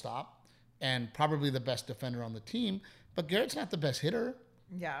shortstop and probably the best defender on the team, but Garrett's not the best hitter.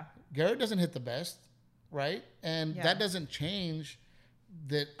 Yeah. Garrett doesn't hit the best, right? And Yeah. that doesn't change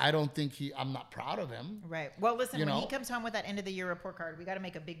that I don't think I'm not proud of him. Right. Well, listen, You when know? he comes home with that end of the year report card, we got to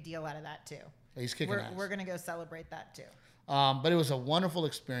make a big deal out of that too. He's kicking ass. We're going to go celebrate that too. But it was a wonderful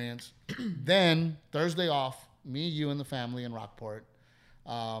experience. Then Thursday off, me, you, and the family in Rockport.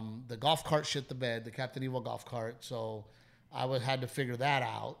 The golf cart shit the bed, the Captain Evil golf cart. So I had to figure that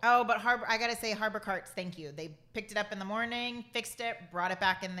out. Oh, but I got to say, Harbor Carts, thank you. They picked it up in the morning, fixed it, brought it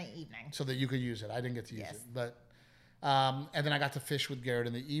back in the evening. So that you could use it. I didn't get to use Yes. it. But and then I got to fish with Garrett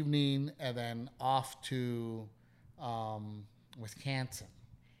in the evening and then off to Wisconsin.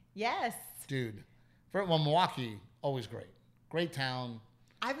 Yes. Dude. Milwaukee, always great. Great town.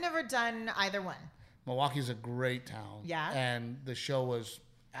 I've never done either one. Milwaukee's a great town. Yeah. And the show was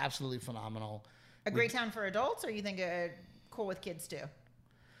absolutely phenomenal. A great town for adults, or you think cool with kids too?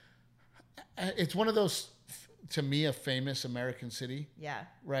 It's one of those, to me, a famous American city, Yeah.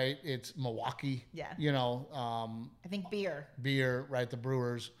 right? It's Milwaukee. Yeah. You know, I think beer. right? The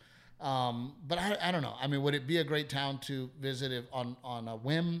Brewers. But I don't know. I mean, would it be a great town to visit if on a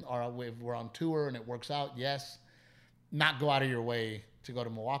whim or if we're on tour and it works out? Yes. Not go out of your way to go to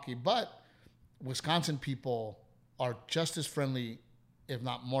Milwaukee. But Wisconsin people are just as friendly, if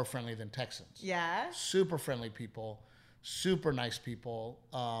not more friendly than Texans. Yeah. Super friendly people, super nice people.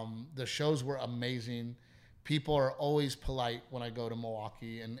 The shows were amazing. People are always polite when I go to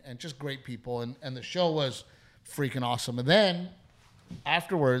Milwaukee and just great people. And the show was freaking awesome. And then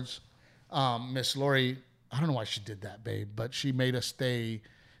afterwards, Miss Lori, I don't know why she did that, babe, but she made us stay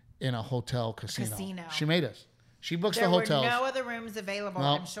in a hotel casino. She made us. She books There the hotels. were no other rooms available. No.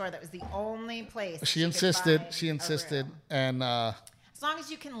 I'm sure that was the only place. She could insisted. find She a insisted. room. And As long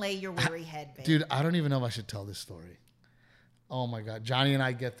as you can lay your weary head, babe. dude, I don't even know if I should tell this story. Oh my God. Johnny and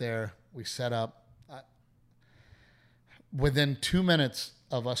I get there. We set up. Within 2 minutes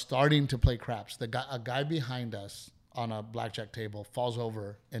of us starting to play craps, a guy behind us on a blackjack table, falls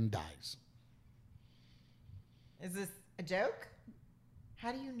over, and dies. Is this a joke?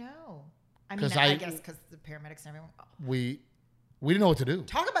 How do you know? I mean, 'Cause I I- guess because the paramedics and everyone. We didn't know what to do.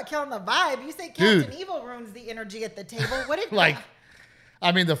 Talk about killing the vibe. You say Dude. Captain Evil ruins the energy at the table. What did Like,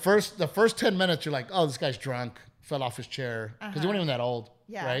 I mean, the first 10 minutes, you're like, oh, this guy's drunk, fell off his chair. Because he wasn't even that old,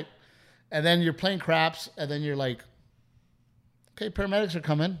 Yeah. right? And then you're playing craps, and then you're like, okay, paramedics are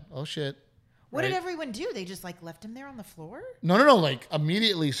coming. Oh, shit. What did right? everyone do? They just like left him there on the floor? No. Like,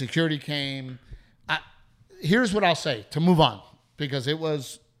 immediately security came. Here's what I'll say to move on, because it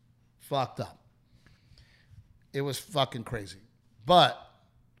was fucked up. It was fucking crazy. But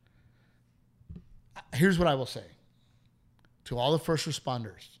here's what I will say to all the first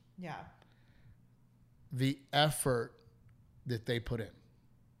responders. Yeah. The effort that they put in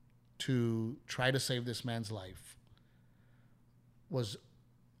to try to save this man's life was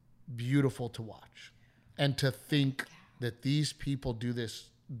beautiful to watch. And to think that these people do this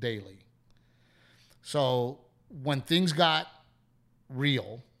daily. So when things got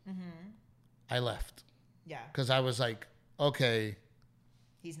real, I left. Yeah. Because I was like, okay,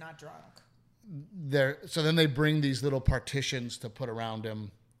 He's not drunk. so then they bring these little partitions to put around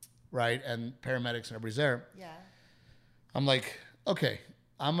him, right? And paramedics and everybody's there. Yeah. I'm like, okay,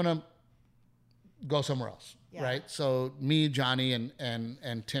 I'm gonna go somewhere else, Yeah. right? So me, Johnny,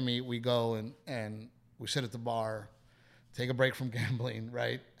 and Timmy, we go and we sit at the bar, take a break from gambling,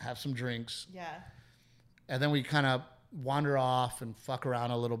 right? Have some drinks, Yeah. and then we kind of wander off and fuck around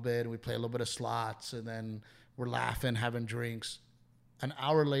a little bit, and we play a little bit of slots, and then we're laughing, having drinks. An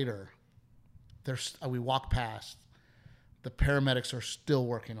hour later, we walk past. The paramedics are still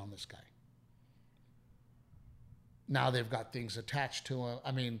working on this guy. Now they've got things attached to him.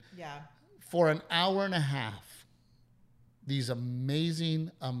 I mean, Yeah. for an hour and a half, these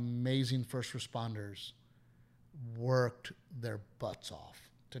amazing, amazing first responders worked their butts off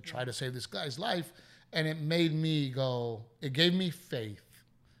to try to save this guy's life. And it made me go, it gave me faith,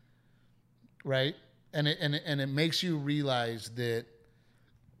 right? And it makes you realize that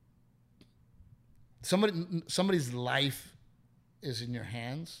somebody's life is in your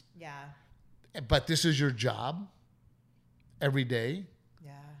hands, Yeah. but this is your job every day.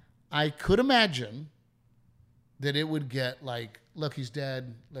 Yeah. I could imagine that it would get like, look, he's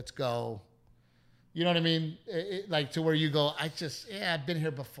dead. Let's go. You know what I mean? Like to where you go, I've been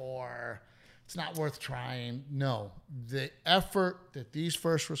here before. It's not worth trying. No, the effort that these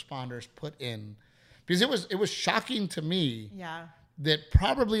first responders put in, because it was shocking to me Yeah. that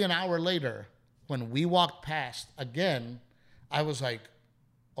probably an hour later, when we walked past again, I was like,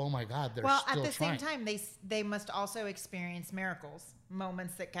 oh my God, they're Well, still at the trying. same time, they must also experience miracles,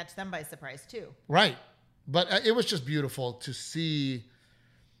 moments that catch them by surprise too. Right. But it was just beautiful to see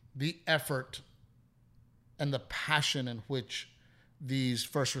the effort and the passion in which these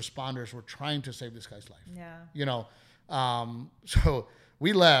first responders were trying to save this guy's life. Yeah. You know, so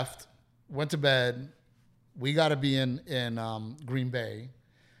we left, went to bed. We got to be in Green Bay.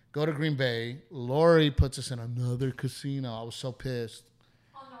 Go to Green Bay. Lori puts us in another casino. I was so pissed.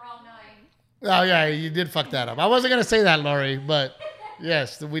 On the wrong night. Oh, yeah, you did fuck that up. I wasn't going to say that, Lori, but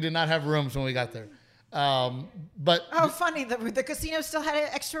yes, we did not have rooms when we got there. But Oh, funny. The casino still had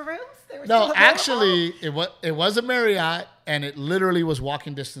extra rooms? They were no, still actually, it was a Marriott, and it literally was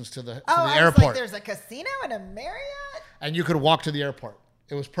walking distance to the I was airport. like, there's a casino and a Marriott? And you could walk to the airport.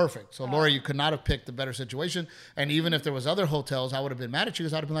 It was perfect. So, Lori, you could not have picked a better situation. And even if there was other hotels, I would have been mad at you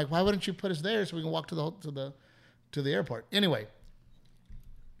because I'd have been like, why wouldn't you put us there so we can walk to the airport? Anyway,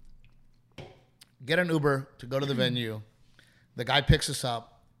 get an Uber to go to the venue. The guy picks us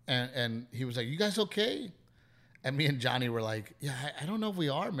up, and he was like, you guys okay? And me and Johnny were like, yeah, I don't know if we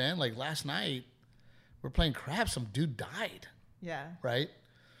are, man. Like, last night, we're playing craps. Some dude died, Yeah. right?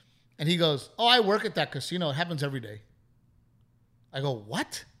 And he goes, oh, I work at that casino. It happens every day. I go,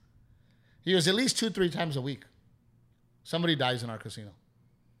 what? He goes, at least 2-3 times a week. Somebody dies in our casino.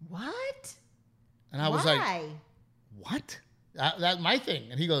 What? And I was Why? like, what? That's my thing.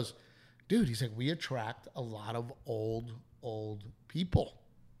 And he goes, dude, he's like, we attract a lot of old people.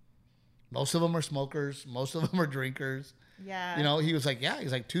 Most of them are smokers. Most of them are drinkers. Yeah. You know, he was like, yeah,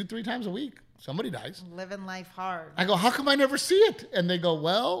 he's like 2-3 times a week. Somebody dies. Living life hard. I go, how come I never see it? And they go,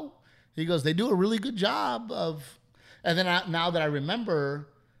 well, he goes, they do a really good job of. And then now that I remember,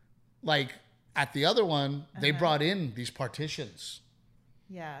 like at the other one, they brought in these partitions,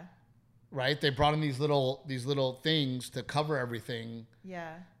 Yeah. right? They brought in these little things to cover everything,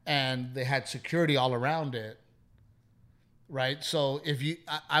 Yeah. and they had security all around it, right? So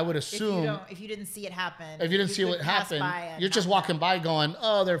I would assume If you didn't see it happen. if you didn't see could what pass happened, by and you're just have walking that. by going,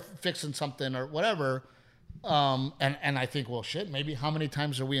 oh, they're fixing something or whatever. And I think, well, shit, maybe how many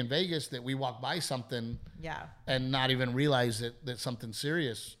times are we in Vegas that we walk by something Yeah. and not even realize that something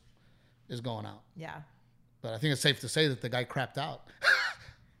serious is going out. Yeah. But I think it's safe to say that the guy crapped out.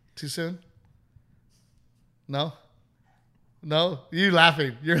 Too soon? No? No? You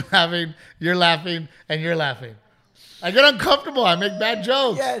laughing. You're laughing. You're laughing. And you're laughing. I get uncomfortable. I make bad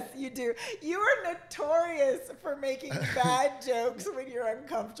jokes. Yes, you do. You are notorious for making bad jokes when you're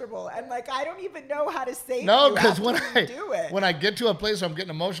uncomfortable. And like, I don't even know how to say No, because when I get to a place where I'm getting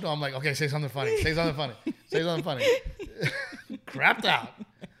emotional, I'm like, okay, say something funny. Say something funny. Say something funny. Crapped out.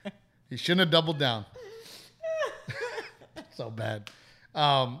 He shouldn't have doubled down. So bad.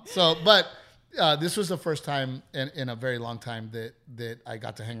 But this was the first time in a very long time that I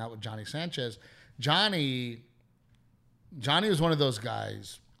got to hang out with Johnny Sanchez. Johnny was one of those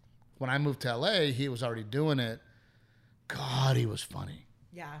guys. When I moved to LA, he was already doing it. God, he was funny.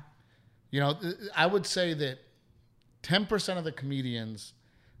 Yeah. You know, I would say that 10% of the comedians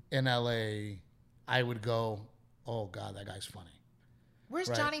in LA, I would go, oh God, that guy's funny. Where's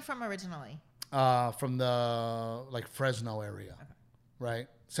Right. Johnny from originally? From the like Fresno area, right?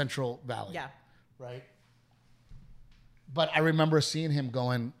 Central Valley. Yeah. Right. But I remember seeing him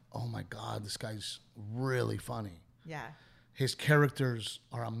going, oh my God, this guy's really funny. Yeah. His characters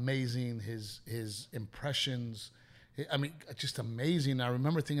are amazing. His impressions, I mean, just amazing. I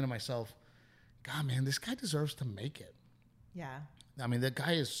remember thinking to myself, God, man, this guy deserves to make it. Yeah. I mean, the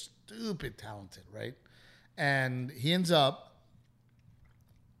guy is stupid talented, right? And he ends up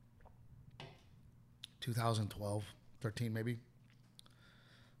 2012, 13 maybe,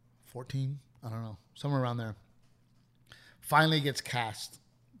 14, I don't know, somewhere around there. Finally gets cast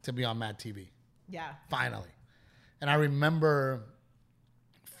to be on Mad TV. Yeah. Finally. And I remember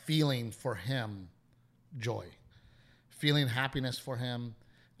feeling for him joy, feeling happiness for him.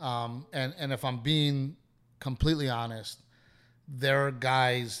 And if I'm being completely honest, there are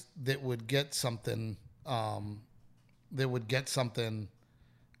guys that would get something,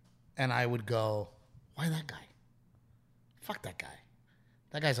 and I would go, why that guy? Fuck that guy.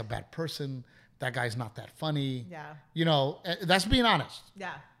 That guy's a bad person. That guy's not that funny. Yeah. You know, that's being honest.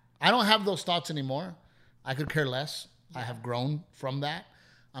 Yeah. I don't have those thoughts anymore. I could care less. I have grown from that.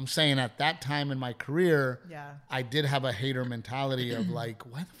 I'm saying at that time in my career, Yeah. I did have a hater mentality of like,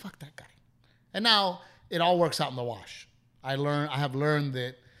 why the fuck that guy? And now it all works out in the wash. I have learned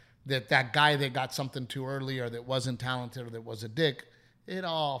that guy that got something too early or that wasn't talented or that was a dick, it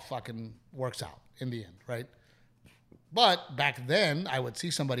all fucking works out in the end, right? But back then, I would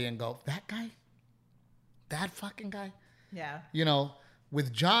see somebody and go, that guy? That fucking guy? Yeah. You know,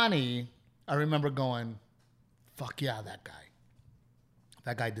 with Johnny, I remember going, fuck yeah, that guy.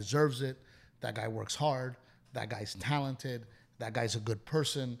 That guy deserves it. That guy works hard. That guy's talented. That guy's a good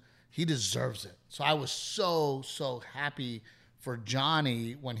person. He deserves it. So I was so happy for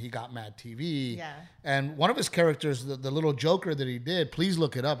Johnny when he got Mad TV. Yeah. And one of his characters, the little Joker that he did, please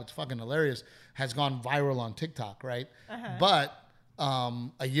look it up. It's fucking hilarious. Has gone viral on TikTok, right? Uh-huh. But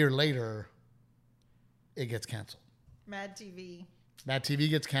a year later, it gets canceled. Mad TV. Mad TV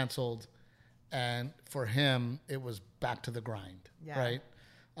gets canceled. And for him, it was back to the grind, Yeah. right?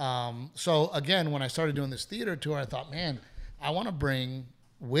 So again, when I started doing this theater tour, I thought, man, I want to bring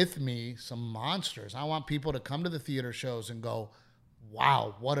with me some monsters. I want people to come to the theater shows and go,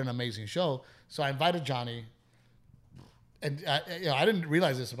 wow, what an amazing show. So I invited Johnny. And I didn't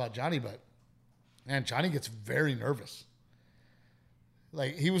realize this about Johnny, but man, Johnny gets very nervous.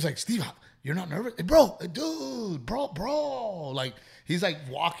 Like, he was like, Steve, you're not nervous? Hey, bro, dude, bro. Like, he's like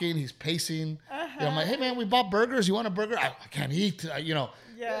walking, he's pacing. And I'm like, hey, man, we bought burgers. You want a burger? I can't eat,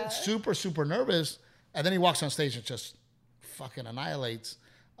 Yeah. super nervous. And then he walks on stage and just fucking annihilates.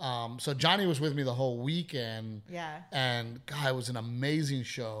 So Johnny was with me the whole weekend. Yeah. And God, it was an amazing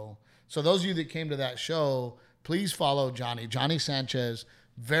show. So those of you that came to that show, please follow Johnny Sanchez.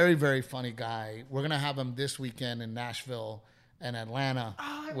 Very, very funny guy. We're going to have him this weekend in Nashville and Atlanta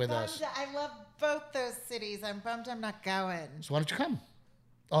with us. I love both those cities. I'm bummed I'm not going. So why don't you come?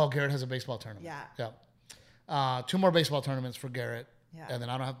 Oh, Garrett has a baseball tournament. Yeah. Yep. 2 more baseball tournaments for Garrett. Yeah. And then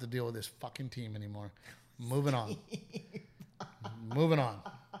I don't have to deal with this fucking team anymore. Moving on. Moving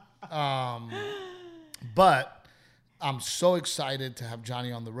on. But I'm so excited to have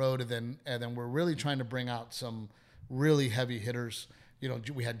Johnny on the road. And then we're really trying to bring out some really heavy hitters. You know,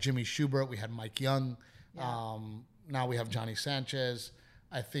 we had Jimmy Schubert. We had Mike Young. Yeah. Now we have Johnny Sanchez.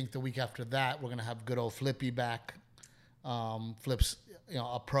 I think the week after that, we're going to have good old Flippy back. Flip's,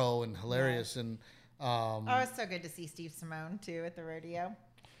 a pro and hilarious. Yeah. And It's so good to see Steve Simone, too, at the rodeo.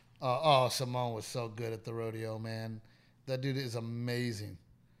 Simone was so good at the rodeo, man. That dude is amazing.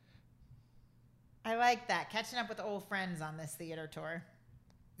 I like that. Catching up with old friends on this theater tour.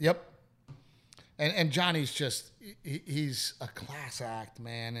 Yep. And Johnny's just, he's a class act,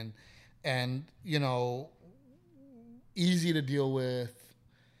 man. And, you know, easy to deal with,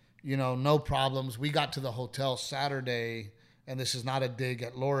 you know, no problems. We got to the hotel Saturday, and this is not a dig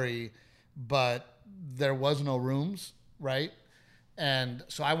at Lori, but there was no rooms, right? And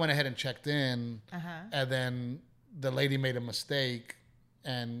so I went ahead and checked in, and then the lady made a mistake,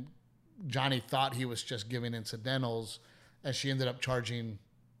 and Johnny thought he was just giving incidentals, and she ended up charging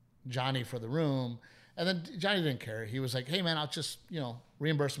Johnny for the room. And then Johnny didn't care. He was like, hey, man, I'll just, you know,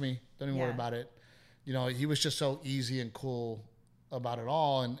 reimburse me. Don't even worry about it. You know, he was just so easy and cool about it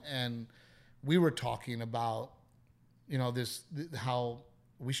all. And we were talking about, you know, how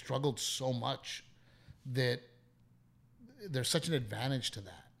we struggled so much that there's such an advantage to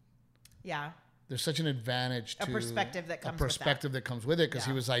that. Yeah. There's such an advantage to a perspective that comes with it. Because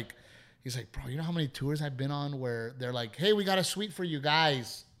he's like, bro, you know how many tours I've been on where they're like, hey, we got a suite for you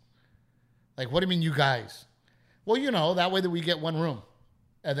guys. Like, what do you mean you guys? Well, you know, that way that we get one room.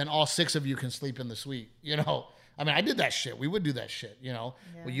 And then all 6 of you can sleep in the suite, you know. I mean, I did that shit. We would do that shit, you know.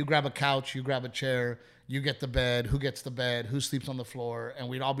 Yeah. Well, you grab a couch, you grab a chair, you get the bed, who gets the bed, who sleeps on the floor, and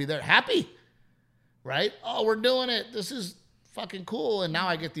we'd all be there happy, right? Oh, we're doing it. This is fucking cool. And now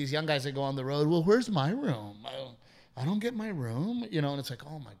I get these young guys that go on the road. Well, where's my room? I don't get my room, you know. And it's like,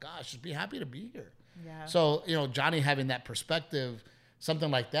 oh my gosh, just be happy to be here. Yeah. So, you know, Johnny having that perspective, something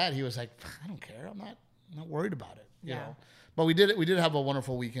like that, he was like, I don't care. I'm not worried about it, you know. But we did have a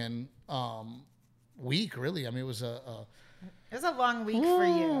wonderful weekend. Week, really. I mean, it was a long week for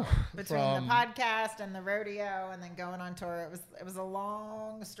you between the podcast and the rodeo and then going on tour. It was a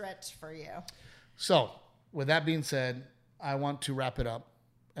long stretch for you. So, with that being said, I want to wrap it up,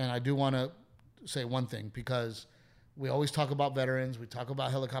 and I do want to say one thing, because we always talk about veterans. We talk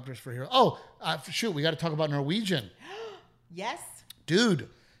about Helicopters for Heroes. Oh, shoot, we got to talk about Norwegian. Yes, dude,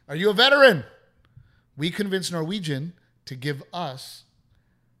 are you a veteran? We convinced Norwegian to give us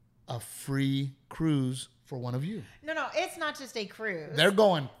a free cruise for one of you. No, it's not just a cruise. They're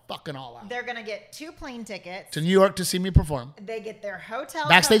going fucking all out. They're going to get 2 plane tickets to New York to see me perform. They get their hotel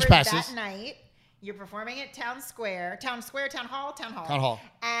backstage passes that night. You're performing at Town Hall.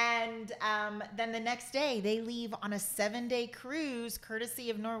 And then the next day, they leave on a 7-day cruise,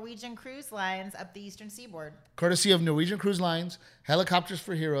 courtesy of Norwegian Cruise Lines up the Eastern Seaboard. Courtesy of Norwegian Cruise Lines, Helicopters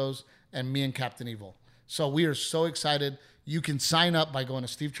for Heroes, and me and Captain Evil. So we are so excited. You can sign up by going to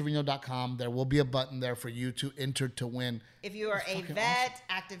stevetrevino.com. There will be a button there for you to enter to win. If you are a vet,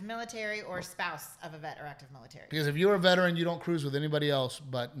 active military, or spouse of a vet or active military. Because if you're a veteran, you don't cruise with anybody else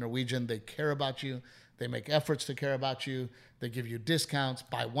but Norwegian. They care about you. They make efforts to care about you. They give you discounts.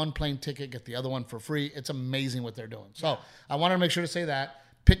 Buy one plane ticket, get the other one for free. It's amazing what they're doing. So I wanted to make sure to say that.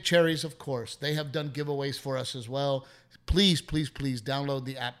 Pick Cherries, of course. They have done giveaways for us as well. Please, please, please download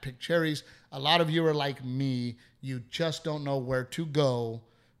the app Pick Cherries. A lot of you are like me. You just don't know where to go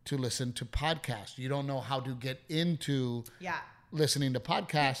to listen to podcasts. You don't know how to get into listening to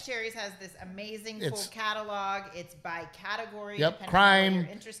podcasts. Pick Cherries has this amazing full catalog. It's by category. Yep, crime,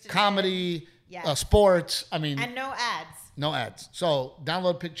 comedy, sports. I mean, and no ads. No ads. So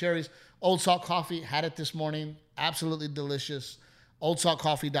download Pick Cherries. Old Salt Coffee, had it this morning. Absolutely delicious.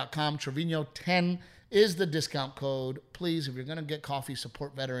 OldSaltCoffee.com. Trevino10 is the discount code. Please, if you're going to get coffee,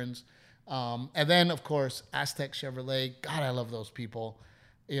 support veterans. And then, of course, Aztec Chevrolet. God, I love those people.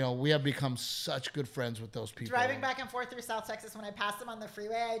 You know, we have become such good friends with those people. Driving back and forth through South Texas, when I pass them on the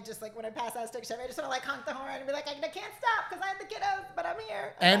freeway, I just, like, when I pass Aztec Chevrolet, I just want to, like, honk the horn and be like, I can't stop because I have the kiddos, but I'm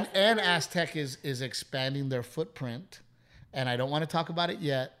here. And Aztec is expanding their footprint. And I don't want to talk about it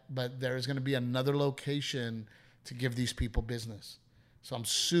yet, but there is going to be another location to give these people business. So I'm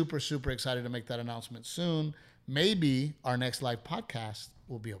super, super excited to make that announcement soon. Maybe our next live podcast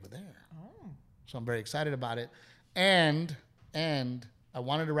will be over there. Oh. So I'm very excited about it. And I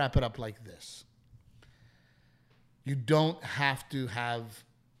wanted to wrap it up like this. You don't have to have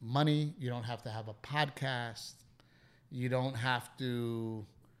money. You don't have to have a podcast. You don't have to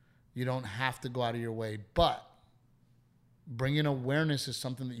go out of your way. But bringing awareness is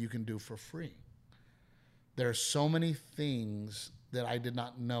something that you can do for free. There are so many things that I did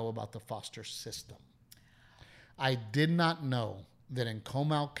not know about the foster system. I did not know that in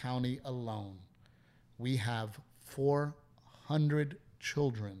Comal County alone, we have 400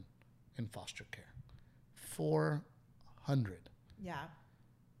 children in foster care. 400. Yeah.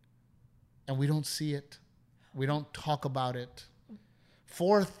 And we don't see it. We don't talk about it.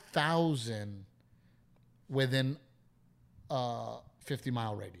 4,000 within a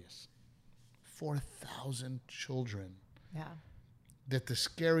 50-mile radius. 4,000 children. Yeah. that the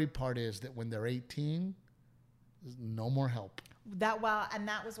scary part is that when they're 18, there's no more help. And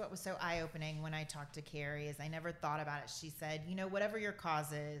that was what was so eye-opening when I talked to Carrie, is I never thought about it. She said, whatever your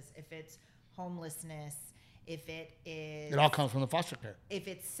cause is, if it's homelessness, if it is... It all comes from the foster care. If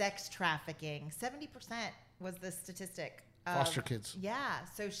it's sex trafficking, 70% was the statistic. Foster kids. Yeah.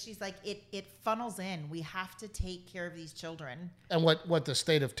 So she's like, it funnels in. We have to take care of these children. And what the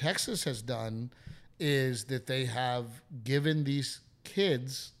state of Texas has done is that they have given these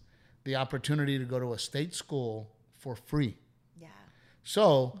kids the opportunity to go to a state school for free. Yeah.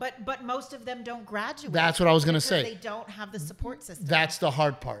 So, but most of them don't graduate. That's what I was going to say. They don't have the support system. That's the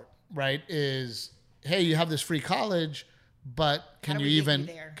hard part, right? Is, hey, you have this free college, but can you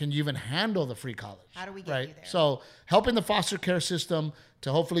even handle the free college? How do we get you there? So, helping the foster care system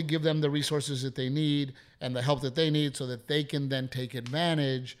to hopefully give them the resources that they need and the help that they need, so that they can then take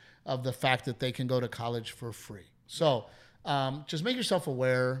advantage of the fact that they can go to college for free. So, just make yourself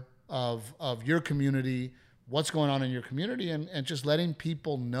aware of your community, what's going on in your community, and just letting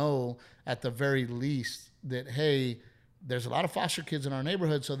people know at the very least that, hey, there's a lot of foster kids in our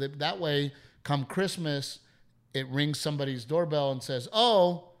neighborhood, so that way, come Christmas, it rings somebody's doorbell and says,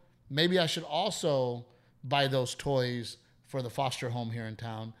 oh, maybe I should also buy those toys for the foster home here in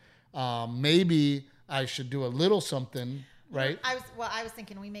town. Maybe I should do a little something. Right. I was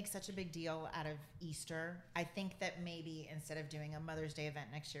thinking, we make such a big deal out of Easter. I think that maybe instead of doing a Mother's Day event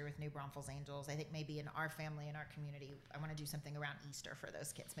next year with New Braunfels Angels, I think maybe in our family, in our community, I want to do something around Easter for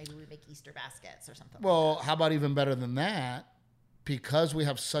those kids. Maybe we make Easter baskets or something. Well, how about even better than that? Because we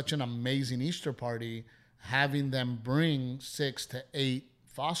have such an amazing Easter party, having them bring 6 to 8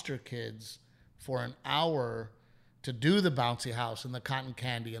 foster kids for an hour to do the bouncy house and the cotton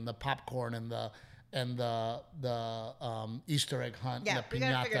candy and the popcorn and the Easter egg hunt, and the we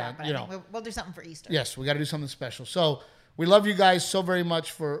gotta figure it out, piñata. but we'll do something for Easter. Yes, we got to do something special. So we love you guys so very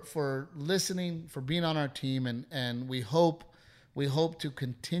much for listening, for being on our team, and we hope to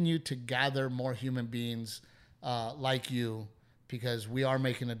continue to gather more human beings like you, because we are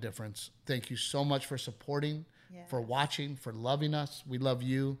making a difference. Thank you so much for supporting, for watching, for loving us. We love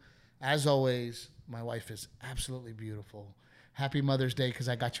you. As always, my wife is absolutely beautiful. Happy Mother's Day, because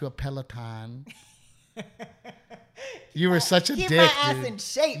I got you a Peloton. You were such a dick, Keep my ass in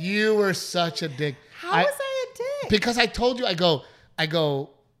shape. You were such a dick. How was I a dick? Because I told you, I go,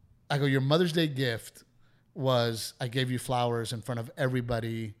 your Mother's Day gift was I gave you flowers in front of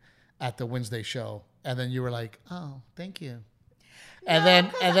everybody at the Wednesday show. And then you were like, oh, thank you. And then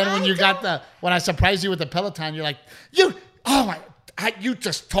when I surprised you with the Peloton, you're like, you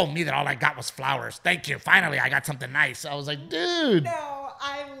just told me that all I got was flowers. Thank you. Finally, I got something nice. I was like, dude. No,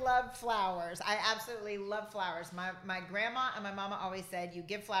 I love flowers. I absolutely love flowers. My grandma and my mama always said, you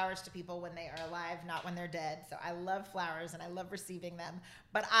give flowers to people when they are alive, not when they're dead. So I love flowers and I love receiving them.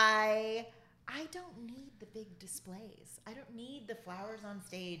 But I don't need the big displays. I don't need the flowers on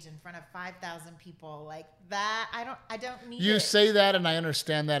stage in front of 5,000 people like that. I don't need You it. say that, and I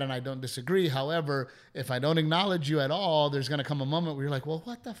understand that, and I don't disagree. However, if I don't acknowledge you at all, there's going to come a moment where you're like, well,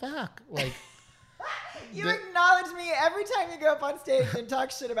 what the fuck? Like, You acknowledge me every time you go up on stage and talk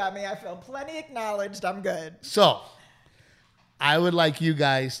shit about me. I feel plenty acknowledged. I'm good. So, I would like you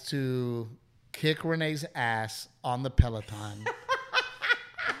guys to kick Renee's ass on the Peloton.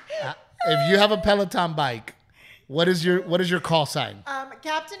 If you have a Peloton bike, what is your call sign?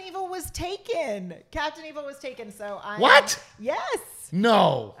 Captain Evil was taken. So I. What? Yes.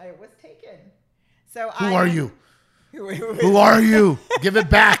 No. I was taken. So Who are you? Who Who are you? Give it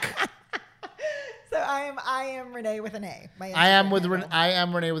back. So I am Renee with an A. I am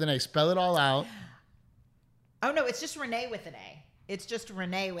Renee with an A. Spell it all out. Oh no, it's just Renee with an A. It's just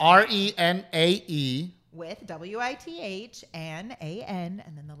Renee with RENAE. with WITH and AN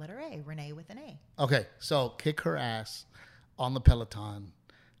and then the letter A. Renee with an A. Okay, so kick her ass on the Peloton.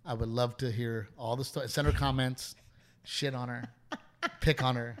 I would love to hear all the stuff. Send her comments. Shit on her. Pick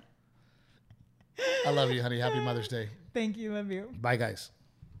on her. I love you, honey. Happy Mother's Day. Thank you. Love you. Bye, guys.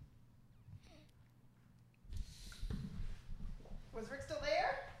 Was Rick still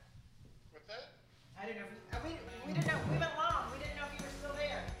there? What's that? I didn't know. We didn't know. We went long. We didn't know if you were still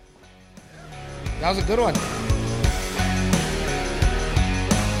there. That was a good one.